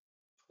 Now,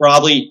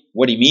 probably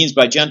what he means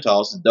by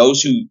Gentiles is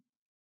those who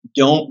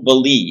don't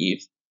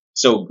believe.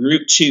 So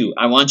group 2,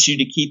 I want you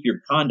to keep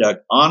your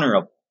conduct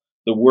honorable.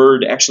 The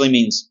word actually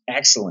means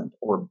excellent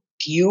or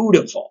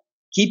beautiful.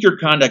 Keep your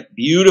conduct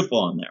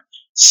beautiful in there.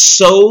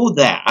 So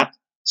that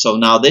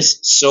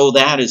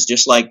is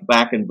just like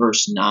back in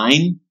verse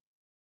 9.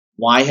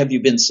 Why have you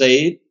been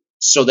saved?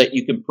 So that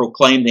you can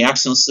proclaim the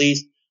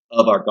excellencies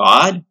of our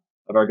God.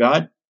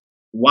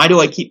 Why do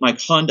I keep my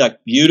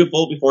conduct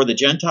beautiful before the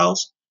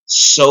Gentiles?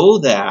 So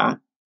that,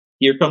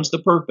 here comes the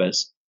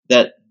purpose,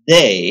 that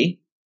they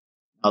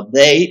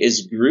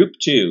is group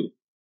 2,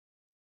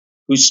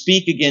 who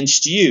speak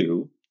against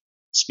you,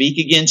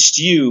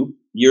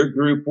 your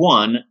group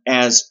 1,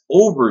 as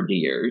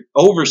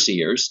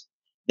overseers,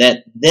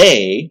 that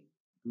they,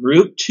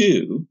 group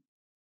 2,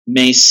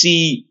 may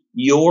see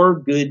your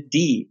good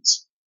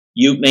deeds.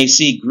 You may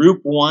see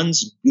group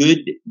 1's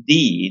good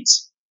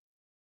deeds,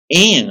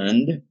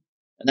 and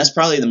that's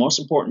probably the most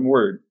important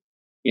word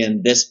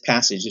in this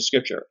passage of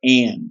Scripture.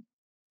 And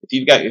if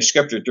you've got your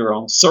Scripture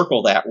journal,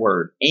 circle that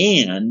word,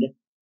 and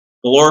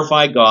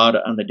glorify God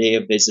on the day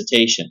of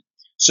visitation.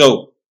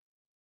 So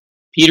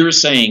Peter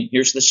is saying,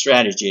 here's the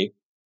strategy.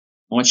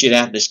 I want you to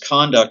have this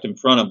conduct in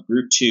front of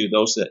group 2,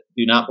 those that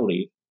do not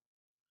believe.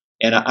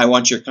 And I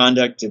want your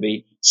conduct to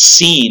be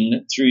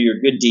seen through your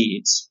good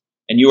deeds.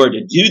 And you are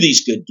to do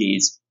these good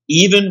deeds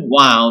even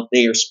while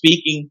they are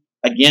speaking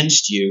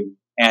against you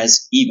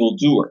as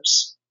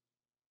evildoers.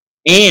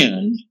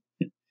 And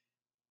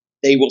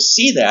they will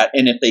see that,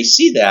 and if they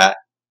see that,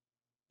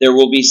 there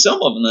will be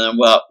some of them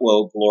that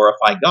will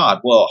glorify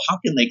God. Well, how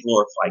can they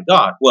glorify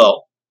God?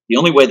 Well, the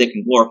only way they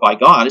can glorify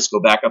God is go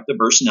back up to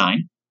verse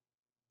 9.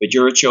 But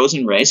you're a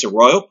chosen race, a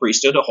royal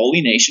priesthood, a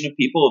holy nation, a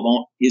people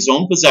of his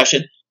own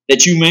possession,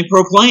 that you may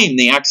proclaim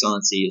the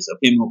excellencies of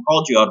him who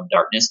called you out of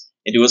darkness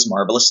into his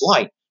marvelous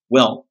light.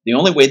 Well, the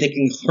only way they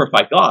can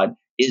glorify God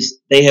is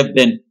they have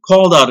been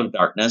called out of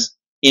darkness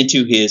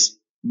into his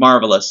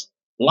marvelous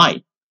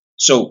light.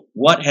 So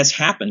what has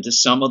happened to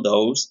some of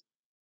those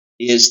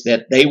is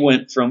that they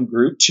went from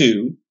group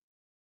 2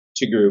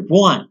 to group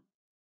 1,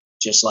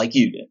 just like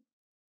you did.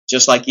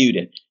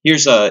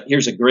 Here's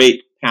a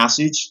great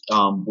passage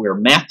where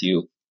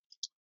Matthew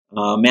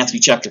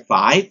chapter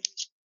 5,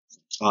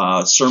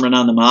 Sermon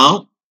on the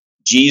Mount,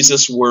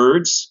 Jesus'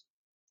 words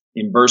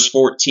in verse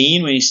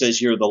 14 when he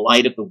says, you're the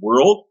light of the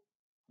world.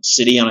 A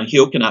city on a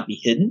hill cannot be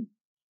hidden.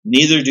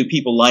 Neither do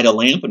people light a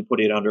lamp and put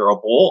it under a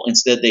bowl.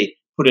 Instead, they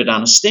put it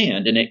on a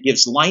stand, and it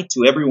gives light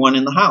to everyone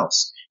in the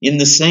house. In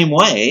the same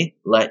way,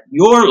 let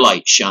your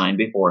light shine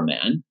before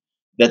men,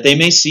 that they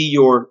may see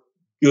your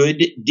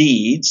good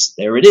deeds,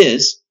 there it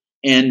is,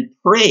 and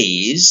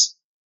praise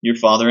your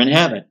Father in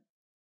heaven.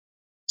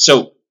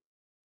 So,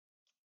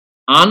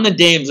 on the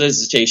day of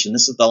visitation,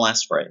 this is the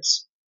last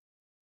phrase.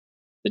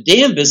 The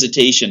day of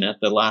visitation at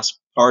the last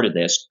part of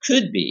this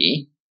could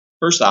be,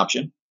 first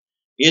option,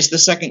 is the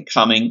second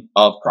coming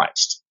of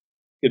Christ.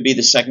 Could be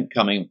the second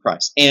coming of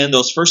Christ. And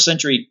those first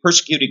century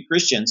persecuted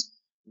Christians,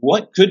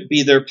 what could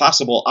be their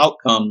possible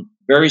outcome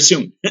very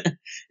soon.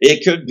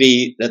 It could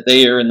be that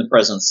they are in the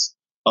presence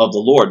of the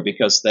Lord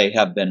because they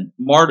have been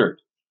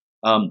martyred.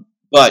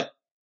 But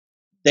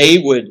they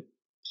would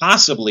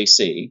possibly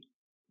see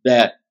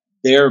that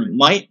there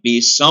might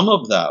be some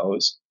of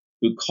those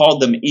who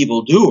called them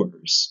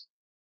evildoers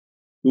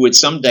who would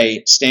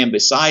someday stand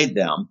beside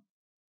them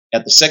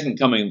at the second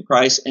coming of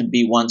Christ and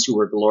be ones who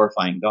were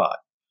glorifying God.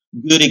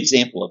 Good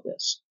example of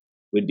this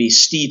would be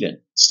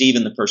Stephen,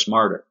 the first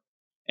martyr.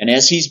 And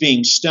as he's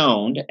being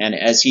stoned and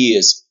as he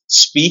is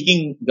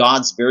speaking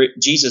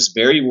Jesus'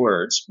 very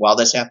words while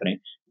that's happening,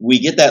 we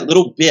get that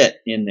little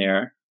bit in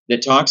there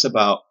that talks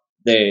about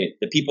the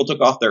people took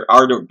off their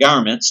outer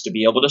garments to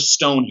be able to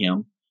stone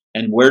him.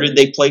 And where did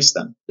they place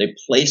them? They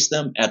placed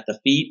them at the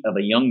feet of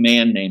a young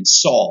man named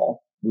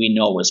Saul, we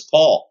know as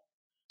Paul.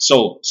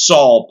 So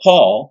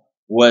Paul,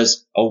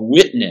 was a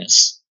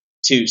witness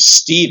to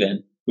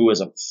Stephen, who was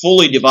a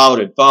fully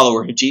devoted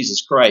follower of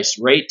Jesus Christ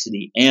right to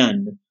the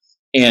end.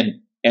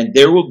 And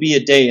there will be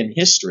a day in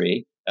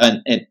history,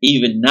 and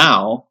even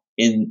now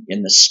in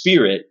the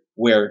spirit,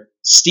 where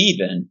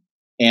Stephen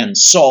and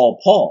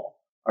Paul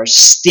are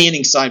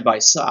standing side by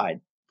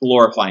side,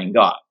 glorifying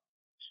God.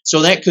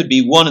 So that could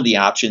be one of the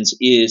options,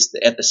 is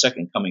at the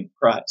second coming of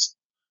Christ.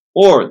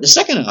 Or the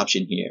second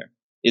option here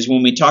is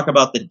when we talk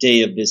about the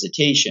day of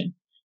visitation,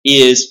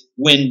 is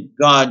when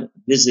God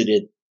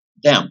visited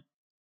them.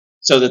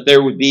 So that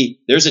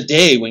there's a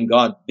day when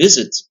God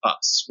visits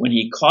us, when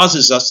he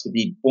causes us to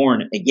be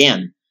born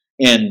again.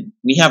 And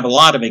we have a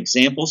lot of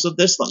examples of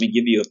this. Let me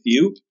give you a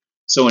few.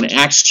 So in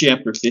Acts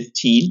chapter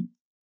 15,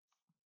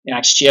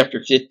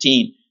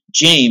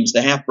 James,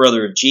 the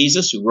half-brother of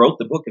Jesus, who wrote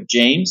the book of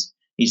James,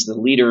 he's the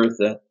leader of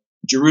the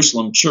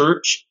Jerusalem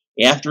church.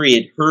 After he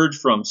had heard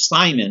from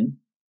Simon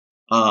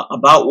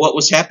about what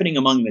was happening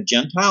among the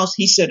Gentiles,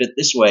 he said it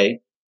this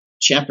way,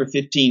 chapter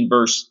 15,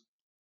 verse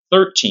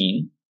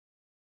 13.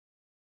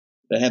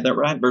 Did I have that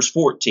right? Verse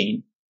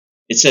 14.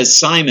 It says,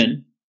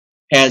 Simon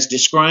has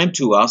described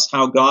to us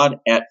how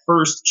God at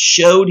first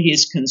showed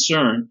his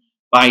concern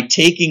by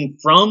taking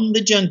from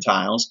the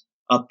Gentiles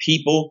a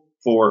people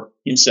for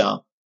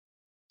himself.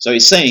 So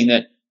he's saying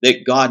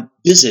that God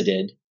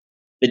visited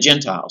the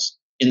Gentiles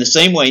in the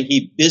same way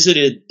he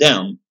visited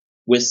them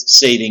with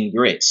saving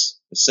grace.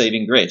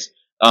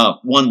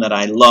 One that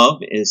I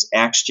love is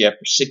Acts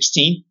chapter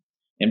 16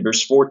 and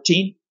verse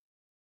 14,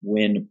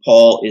 when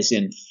Paul is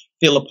in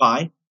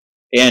Philippi.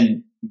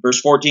 And verse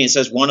 14, it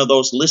says, one of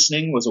those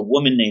listening was a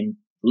woman named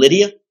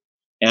Lydia,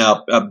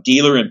 a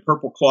dealer in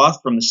purple cloth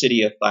from the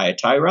city of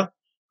Thyatira,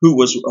 who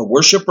was a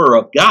worshiper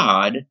of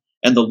God,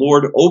 and the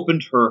Lord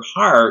opened her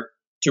heart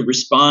to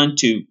respond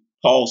to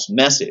Paul's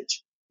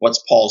message.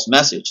 What's Paul's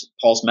message?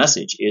 Paul's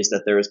message is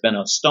that there has been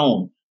a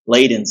stone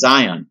laid in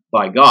Zion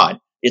by God.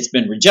 It's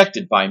been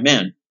rejected by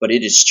men, but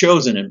it is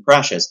chosen and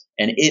precious,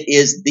 and it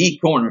is the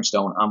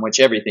cornerstone on which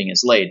everything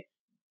is laid.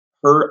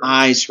 Her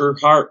eyes, her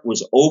heart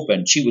was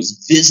open. She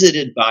was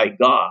visited by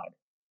God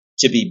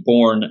to be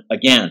born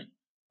again.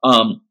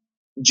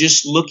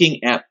 Just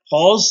looking at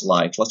Paul's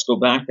life, let's go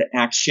back to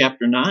Acts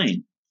chapter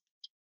 9.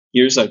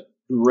 Here's a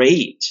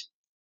great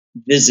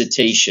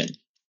visitation.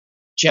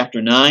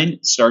 Chapter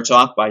 9 starts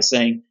off by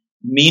saying,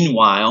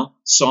 meanwhile,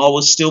 Saul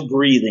was still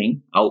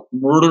breathing out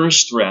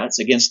murderous threats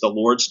against the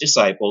Lord's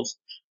disciples.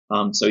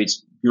 So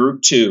he's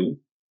group 2.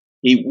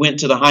 He went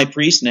to the high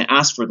priest and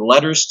asked for the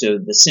letters to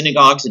the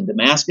synagogues in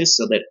Damascus,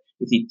 so that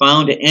if he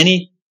found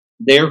any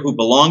there who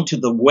belonged to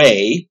the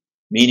way,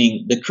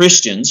 meaning the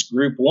Christians,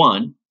 group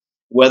 1,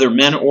 whether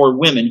men or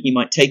women, he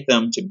might take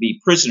them to be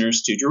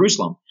prisoners to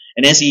Jerusalem.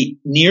 And as he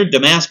neared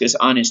Damascus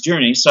on his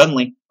journey,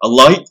 suddenly a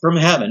light from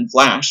heaven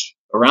flashed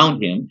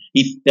around him.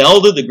 He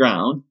fell to the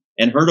ground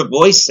and heard a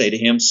voice say to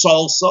him,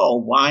 Saul,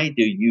 Saul, why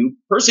do you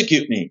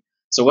persecute me?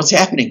 So what's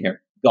happening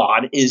here?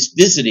 God is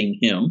visiting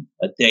him,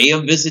 a day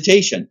of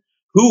visitation.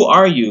 Who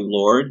are you,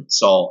 Lord?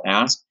 Saul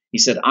asked. He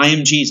said, I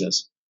am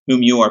Jesus,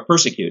 whom you are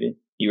persecuting.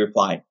 He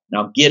replied,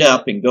 now get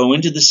up and go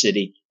into the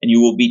city, and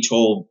you will be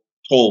told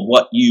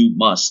what you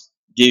must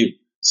do.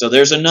 So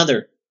there's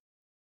another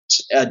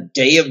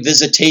day of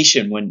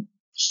visitation when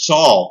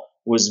Saul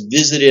was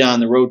visited on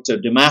the road to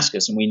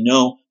Damascus. And we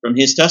know from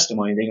his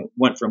testimony, they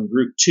went from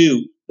group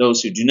 2,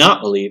 those who do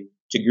not believe,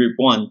 to group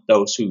 1,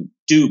 those who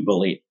do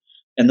believe.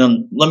 And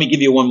then let me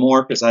give you one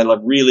more, because I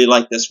really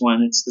like this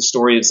one. It's the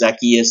story of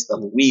Zacchaeus, the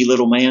wee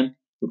little man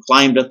who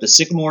climbed up the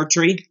sycamore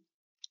tree.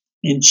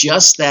 And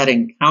just that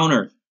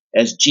encounter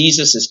as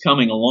Jesus is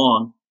coming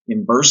along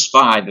in verse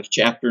 5 of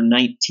chapter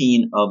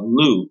 19 of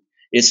Luke,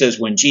 it says,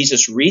 when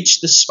Jesus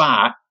reached the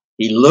spot,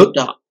 he looked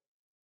up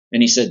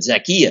and he said,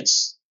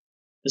 Zacchaeus,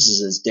 this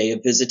is his day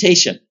of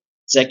visitation.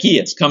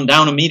 Zacchaeus, come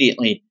down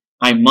immediately.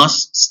 I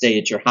must stay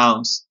at your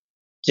house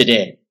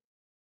today.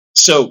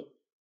 So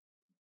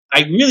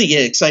I really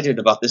get excited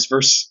about this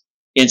verse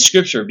in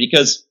Scripture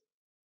because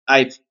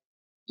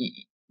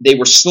they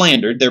were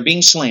slandered. They're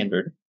being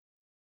slandered.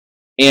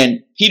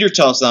 And Peter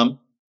tells them,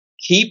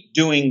 keep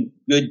doing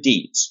good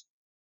deeds.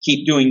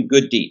 Keep doing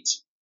good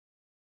deeds.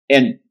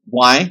 And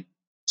why?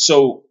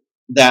 So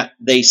that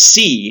they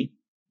see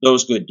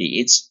those good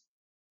deeds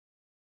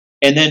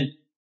And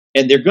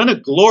they're going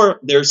to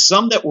there's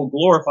some that will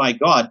glorify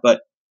God,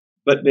 but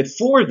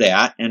before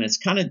that, and it's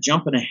kind of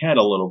jumping ahead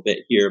a little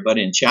bit here, but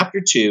in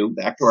chapter 2,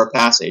 back to our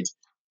passage,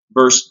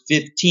 verse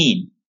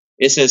 15,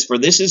 it says, "For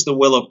this is the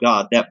will of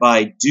God, that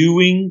by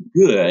doing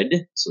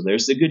good," so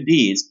there's the good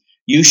deeds,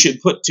 "you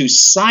should put to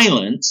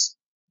silence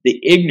the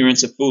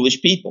ignorance of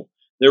foolish people."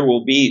 There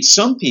will be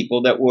some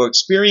people that will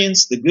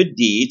experience the good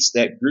deeds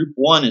that group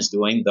 1 is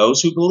doing,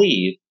 those who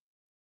believe,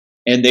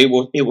 and it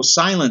will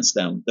silence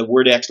them. The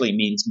word actually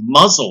means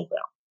muzzle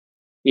them.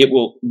 It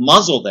will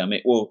muzzle them.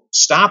 It will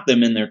stop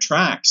them in their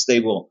tracks. They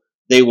will,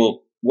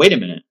 wait a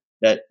minute,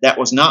 that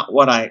was not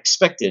what I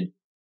expected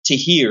to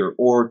hear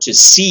or to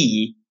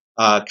see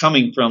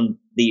coming from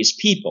these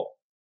people.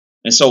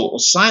 And so it will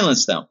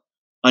silence them.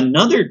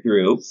 Another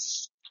group,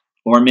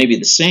 or maybe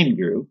the same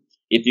group,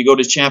 if you go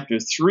to chapter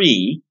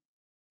 3,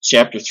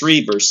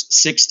 verse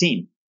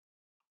 16,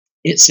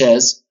 it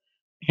says,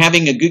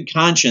 "Having a good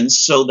conscience,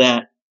 so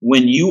that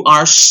when you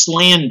are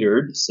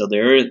slandered," so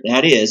there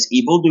that is,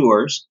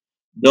 evildoers,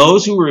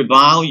 "those who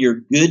revile your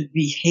good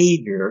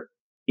behavior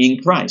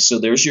in Christ," so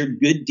there's your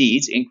good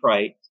deeds in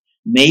Christ,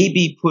 "may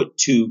be put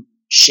to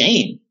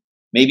shame."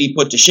 May be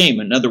put to shame.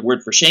 Another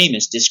word for shame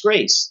is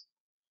disgrace.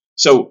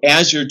 So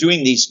as you're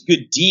doing these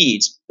good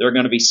deeds, there are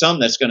going to be some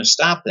that's going to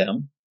stop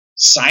them,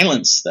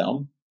 silence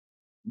them,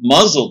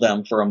 muzzle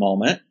them for a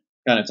moment,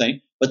 kind of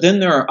thing. But then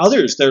there are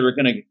others that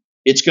are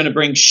it's going to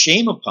bring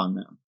shame upon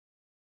them.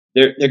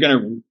 They're going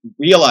to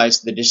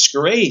realize the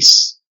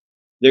disgrace.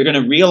 They're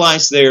going to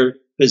realize their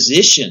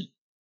position.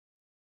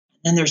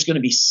 And there's going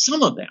to be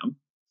some of them,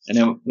 and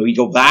then we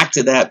go back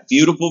to that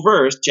beautiful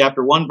verse,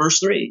 chapter 1, verse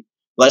 3.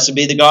 "Blessed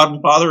be the God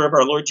and Father of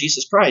our Lord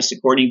Jesus Christ.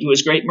 According to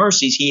his great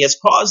mercies, he has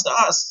caused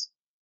us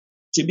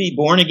to be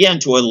born again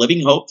to a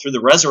living hope through the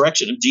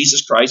resurrection of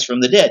Jesus Christ from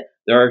the dead."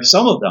 There are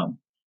some of them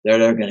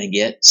that are going to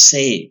get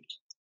saved.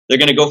 They're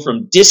going to go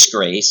from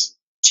disgrace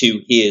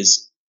to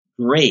his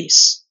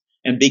grace.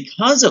 And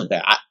because of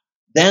that,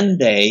 then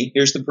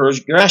here's the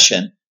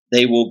progression,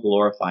 they will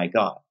glorify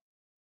God.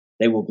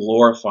 They will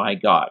glorify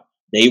God.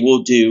 They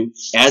will do,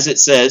 as it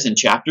says in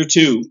chapter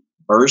 2,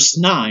 verse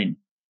 9,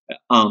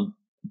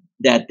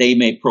 that they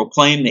may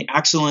proclaim the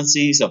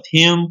excellencies of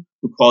him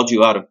who called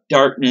you out of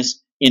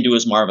darkness into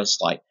his marvelous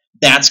light.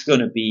 That's going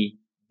to be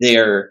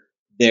their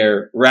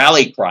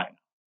rally cry.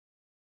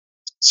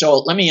 So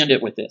let me end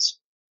it with this.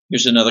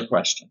 Here's another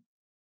question.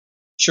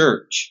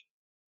 Church,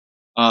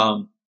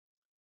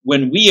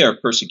 when we are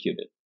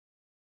persecuted,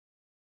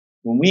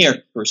 will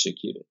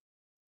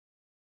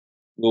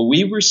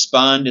we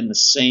respond in the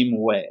same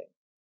way?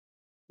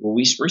 Will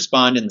we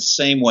respond in the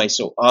same way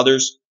so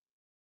others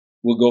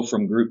will go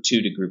from group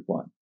 2 to group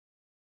 1?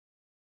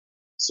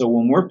 So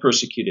when we're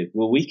persecuted,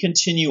 will we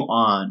continue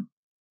on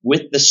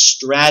with the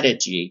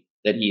strategy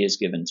that he has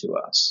given to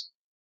us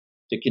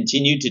to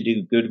continue to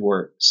do good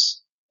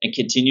works and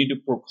continue to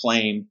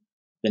proclaim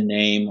the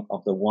name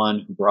of the one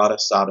who brought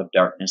us out of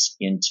darkness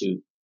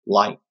into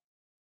light?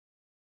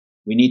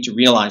 We need to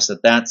realize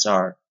that that's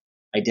our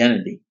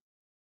identity.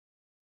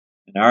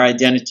 And our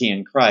identity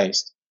in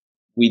Christ,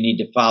 we need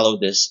to follow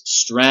this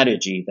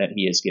strategy that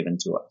he has given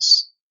to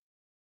us.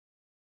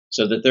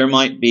 So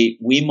that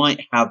we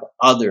might have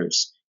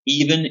others,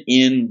 even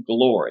in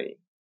glory,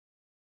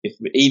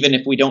 even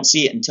if we don't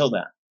see it until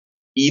then,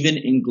 even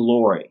in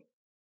glory,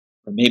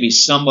 or maybe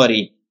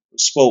somebody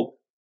spoke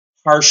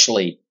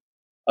harshly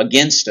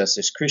against us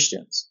as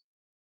Christians,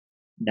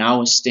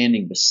 now is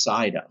standing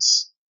beside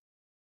us,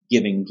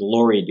 giving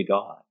glory to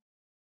God.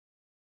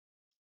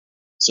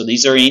 So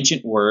these are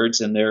ancient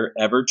words, and they're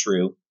ever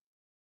true,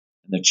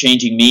 and they're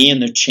changing me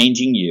and they're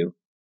changing you.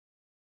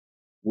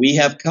 We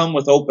have come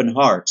with open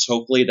hearts.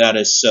 Hopefully that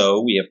is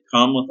so. We have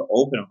come with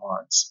open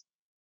hearts.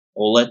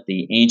 Oh, let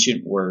the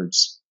ancient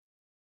words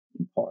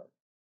impart.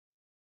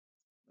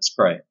 Let's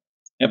pray.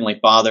 Heavenly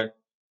Father,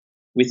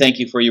 we thank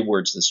you for your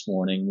words this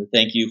morning. We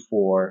thank you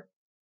for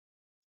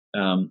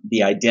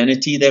the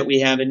identity that we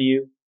have in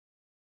you.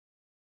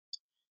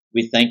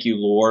 We thank you,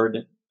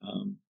 Lord,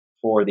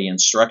 for the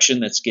instruction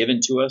that's given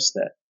to us,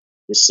 that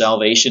this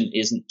salvation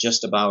isn't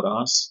just about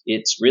us.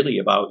 It's really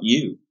about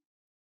you.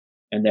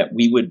 And that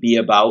we would be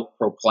about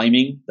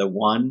proclaiming the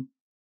one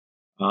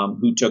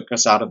who took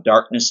us out of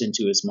darkness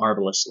into his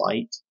marvelous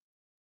light.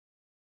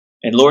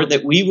 And Lord,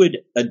 that we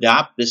would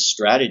adopt this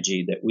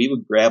strategy, that we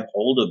would grab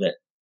hold of it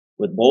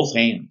with both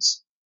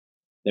hands,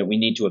 that we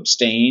need to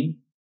abstain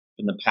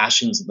from the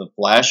passions of the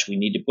flesh. We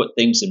need to put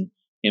things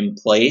in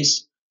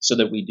place so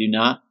that we do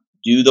not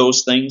do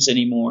those things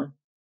anymore.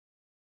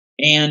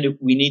 And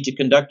we need to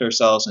conduct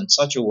ourselves in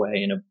such a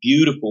way, in a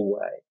beautiful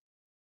way,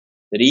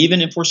 that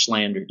even if we're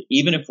slandered,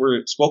 even if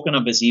we're spoken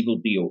of as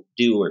evil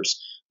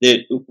doers,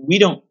 that we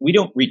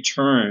don't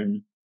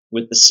return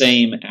with the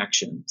same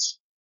actions,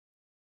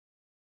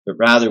 but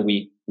rather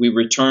we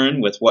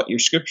return with what your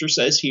scripture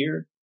says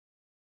here,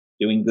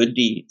 doing good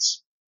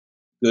deeds,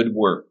 good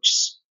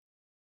works,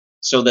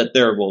 so that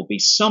there will be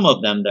some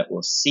of them that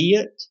will see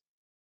it,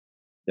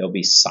 they'll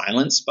be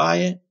silenced by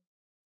it,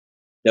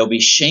 they'll be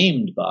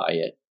shamed by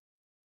it.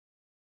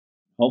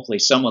 hopefully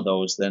some of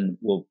those then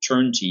will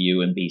turn to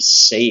you and be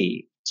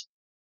saved.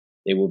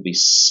 They will be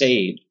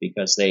saved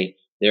because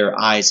their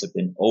eyes have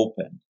been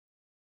opened.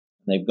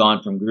 They've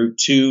gone from group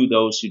 2,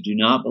 those who do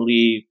not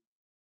believe,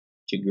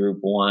 to group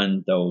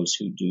 1, those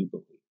who do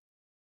believe.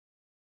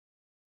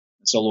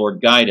 So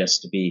Lord, guide us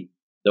to be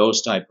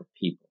those type of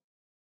people,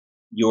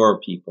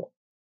 your people,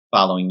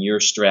 following your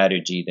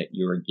strategy that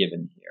you are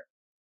given here.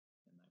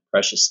 In thy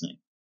precious name.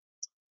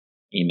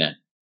 Amen.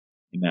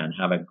 Amen.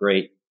 Have a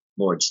great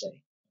Lord's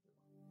Day.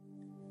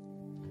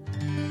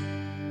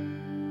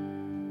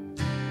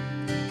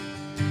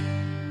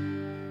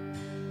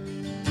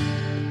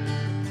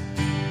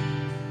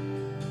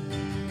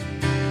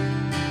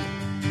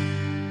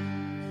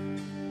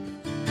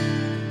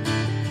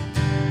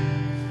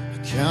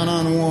 Count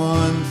on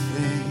one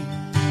thing.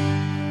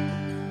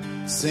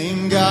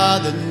 Same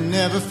God that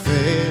never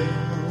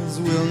fails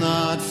will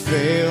not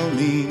fail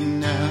me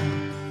now.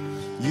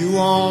 You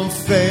won't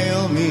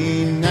fail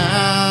me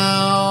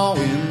now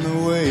in the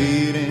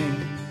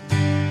waiting.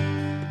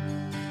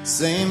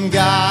 Same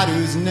God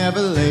who's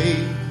never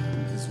late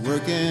is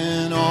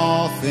working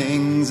all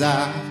things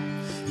out.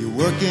 You're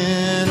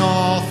working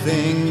all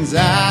things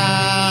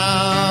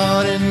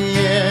out. And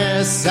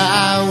yes,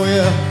 I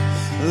will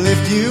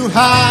lift you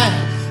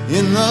high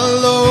in the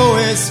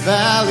lowest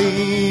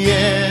valley.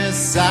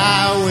 Yes,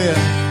 I will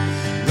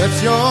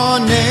lift your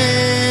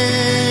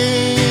name.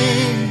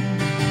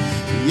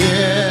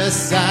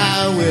 Yes,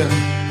 I will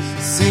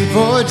sing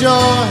for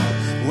joy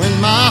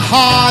when my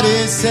heart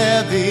is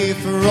heavy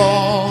for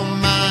all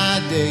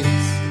my days.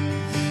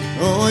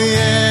 Oh,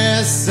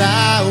 yes,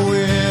 I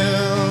will.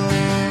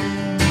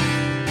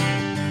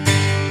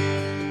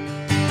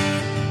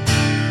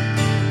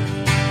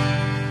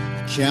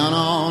 Count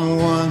on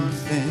one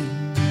thing.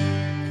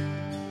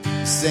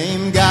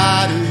 Same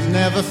God who's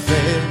never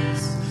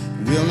fails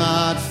will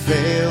not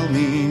fail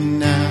me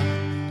now.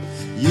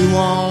 You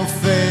won't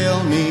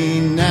fail me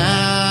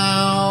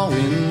now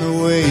in the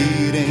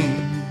waiting.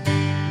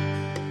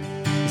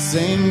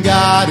 Same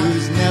God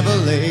who's never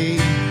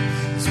late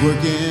is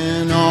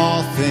working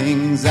all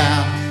things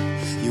out.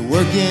 You're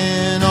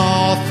working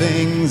all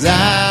things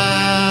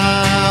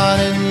out.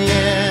 And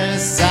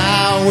yes,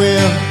 I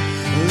will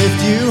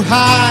lift you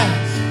high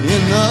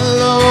in the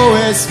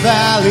lowest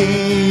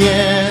valley.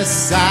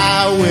 Yes,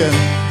 I will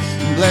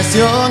bless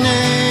your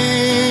name.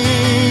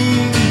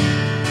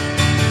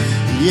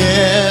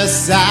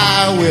 Yes,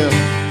 I will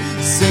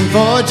sing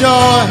for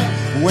joy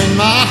when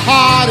my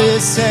heart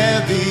is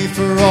heavy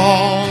for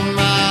all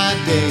my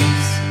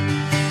days.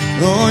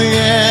 Oh,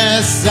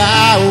 yes,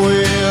 I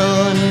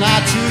will, and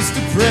I choose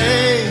to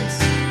praise,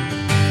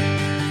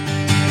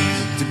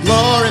 to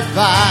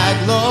glorify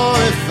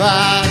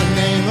the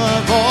name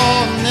of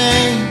all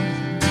names.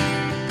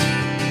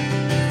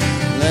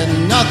 That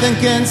nothing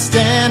can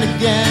stand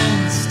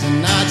against,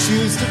 and I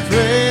choose to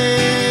praise,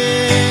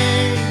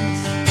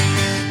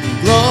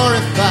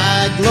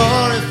 glorify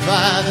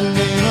the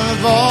name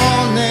of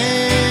all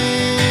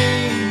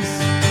names,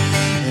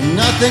 and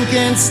nothing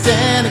can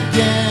stand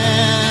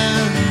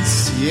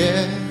against.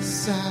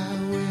 Yes, I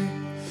will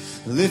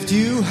lift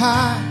you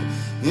high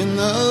in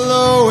the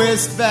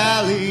lowest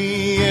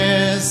valley.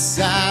 Yes,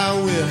 I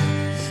will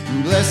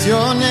bless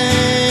your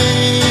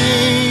name.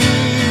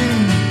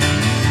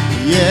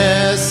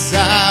 Yes,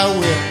 I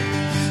will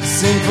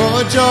sing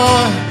for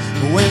joy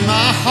when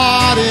my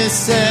heart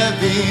is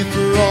heavy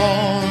for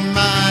all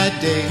my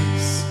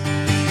days.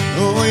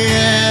 Oh,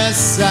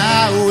 yes,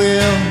 I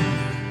will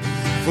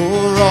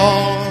for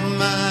all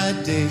my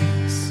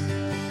days.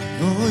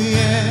 Oh,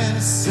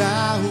 yes,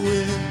 I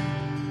will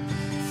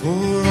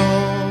for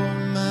all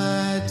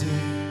my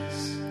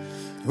days.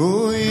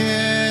 Oh,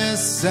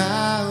 yes,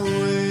 I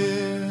will.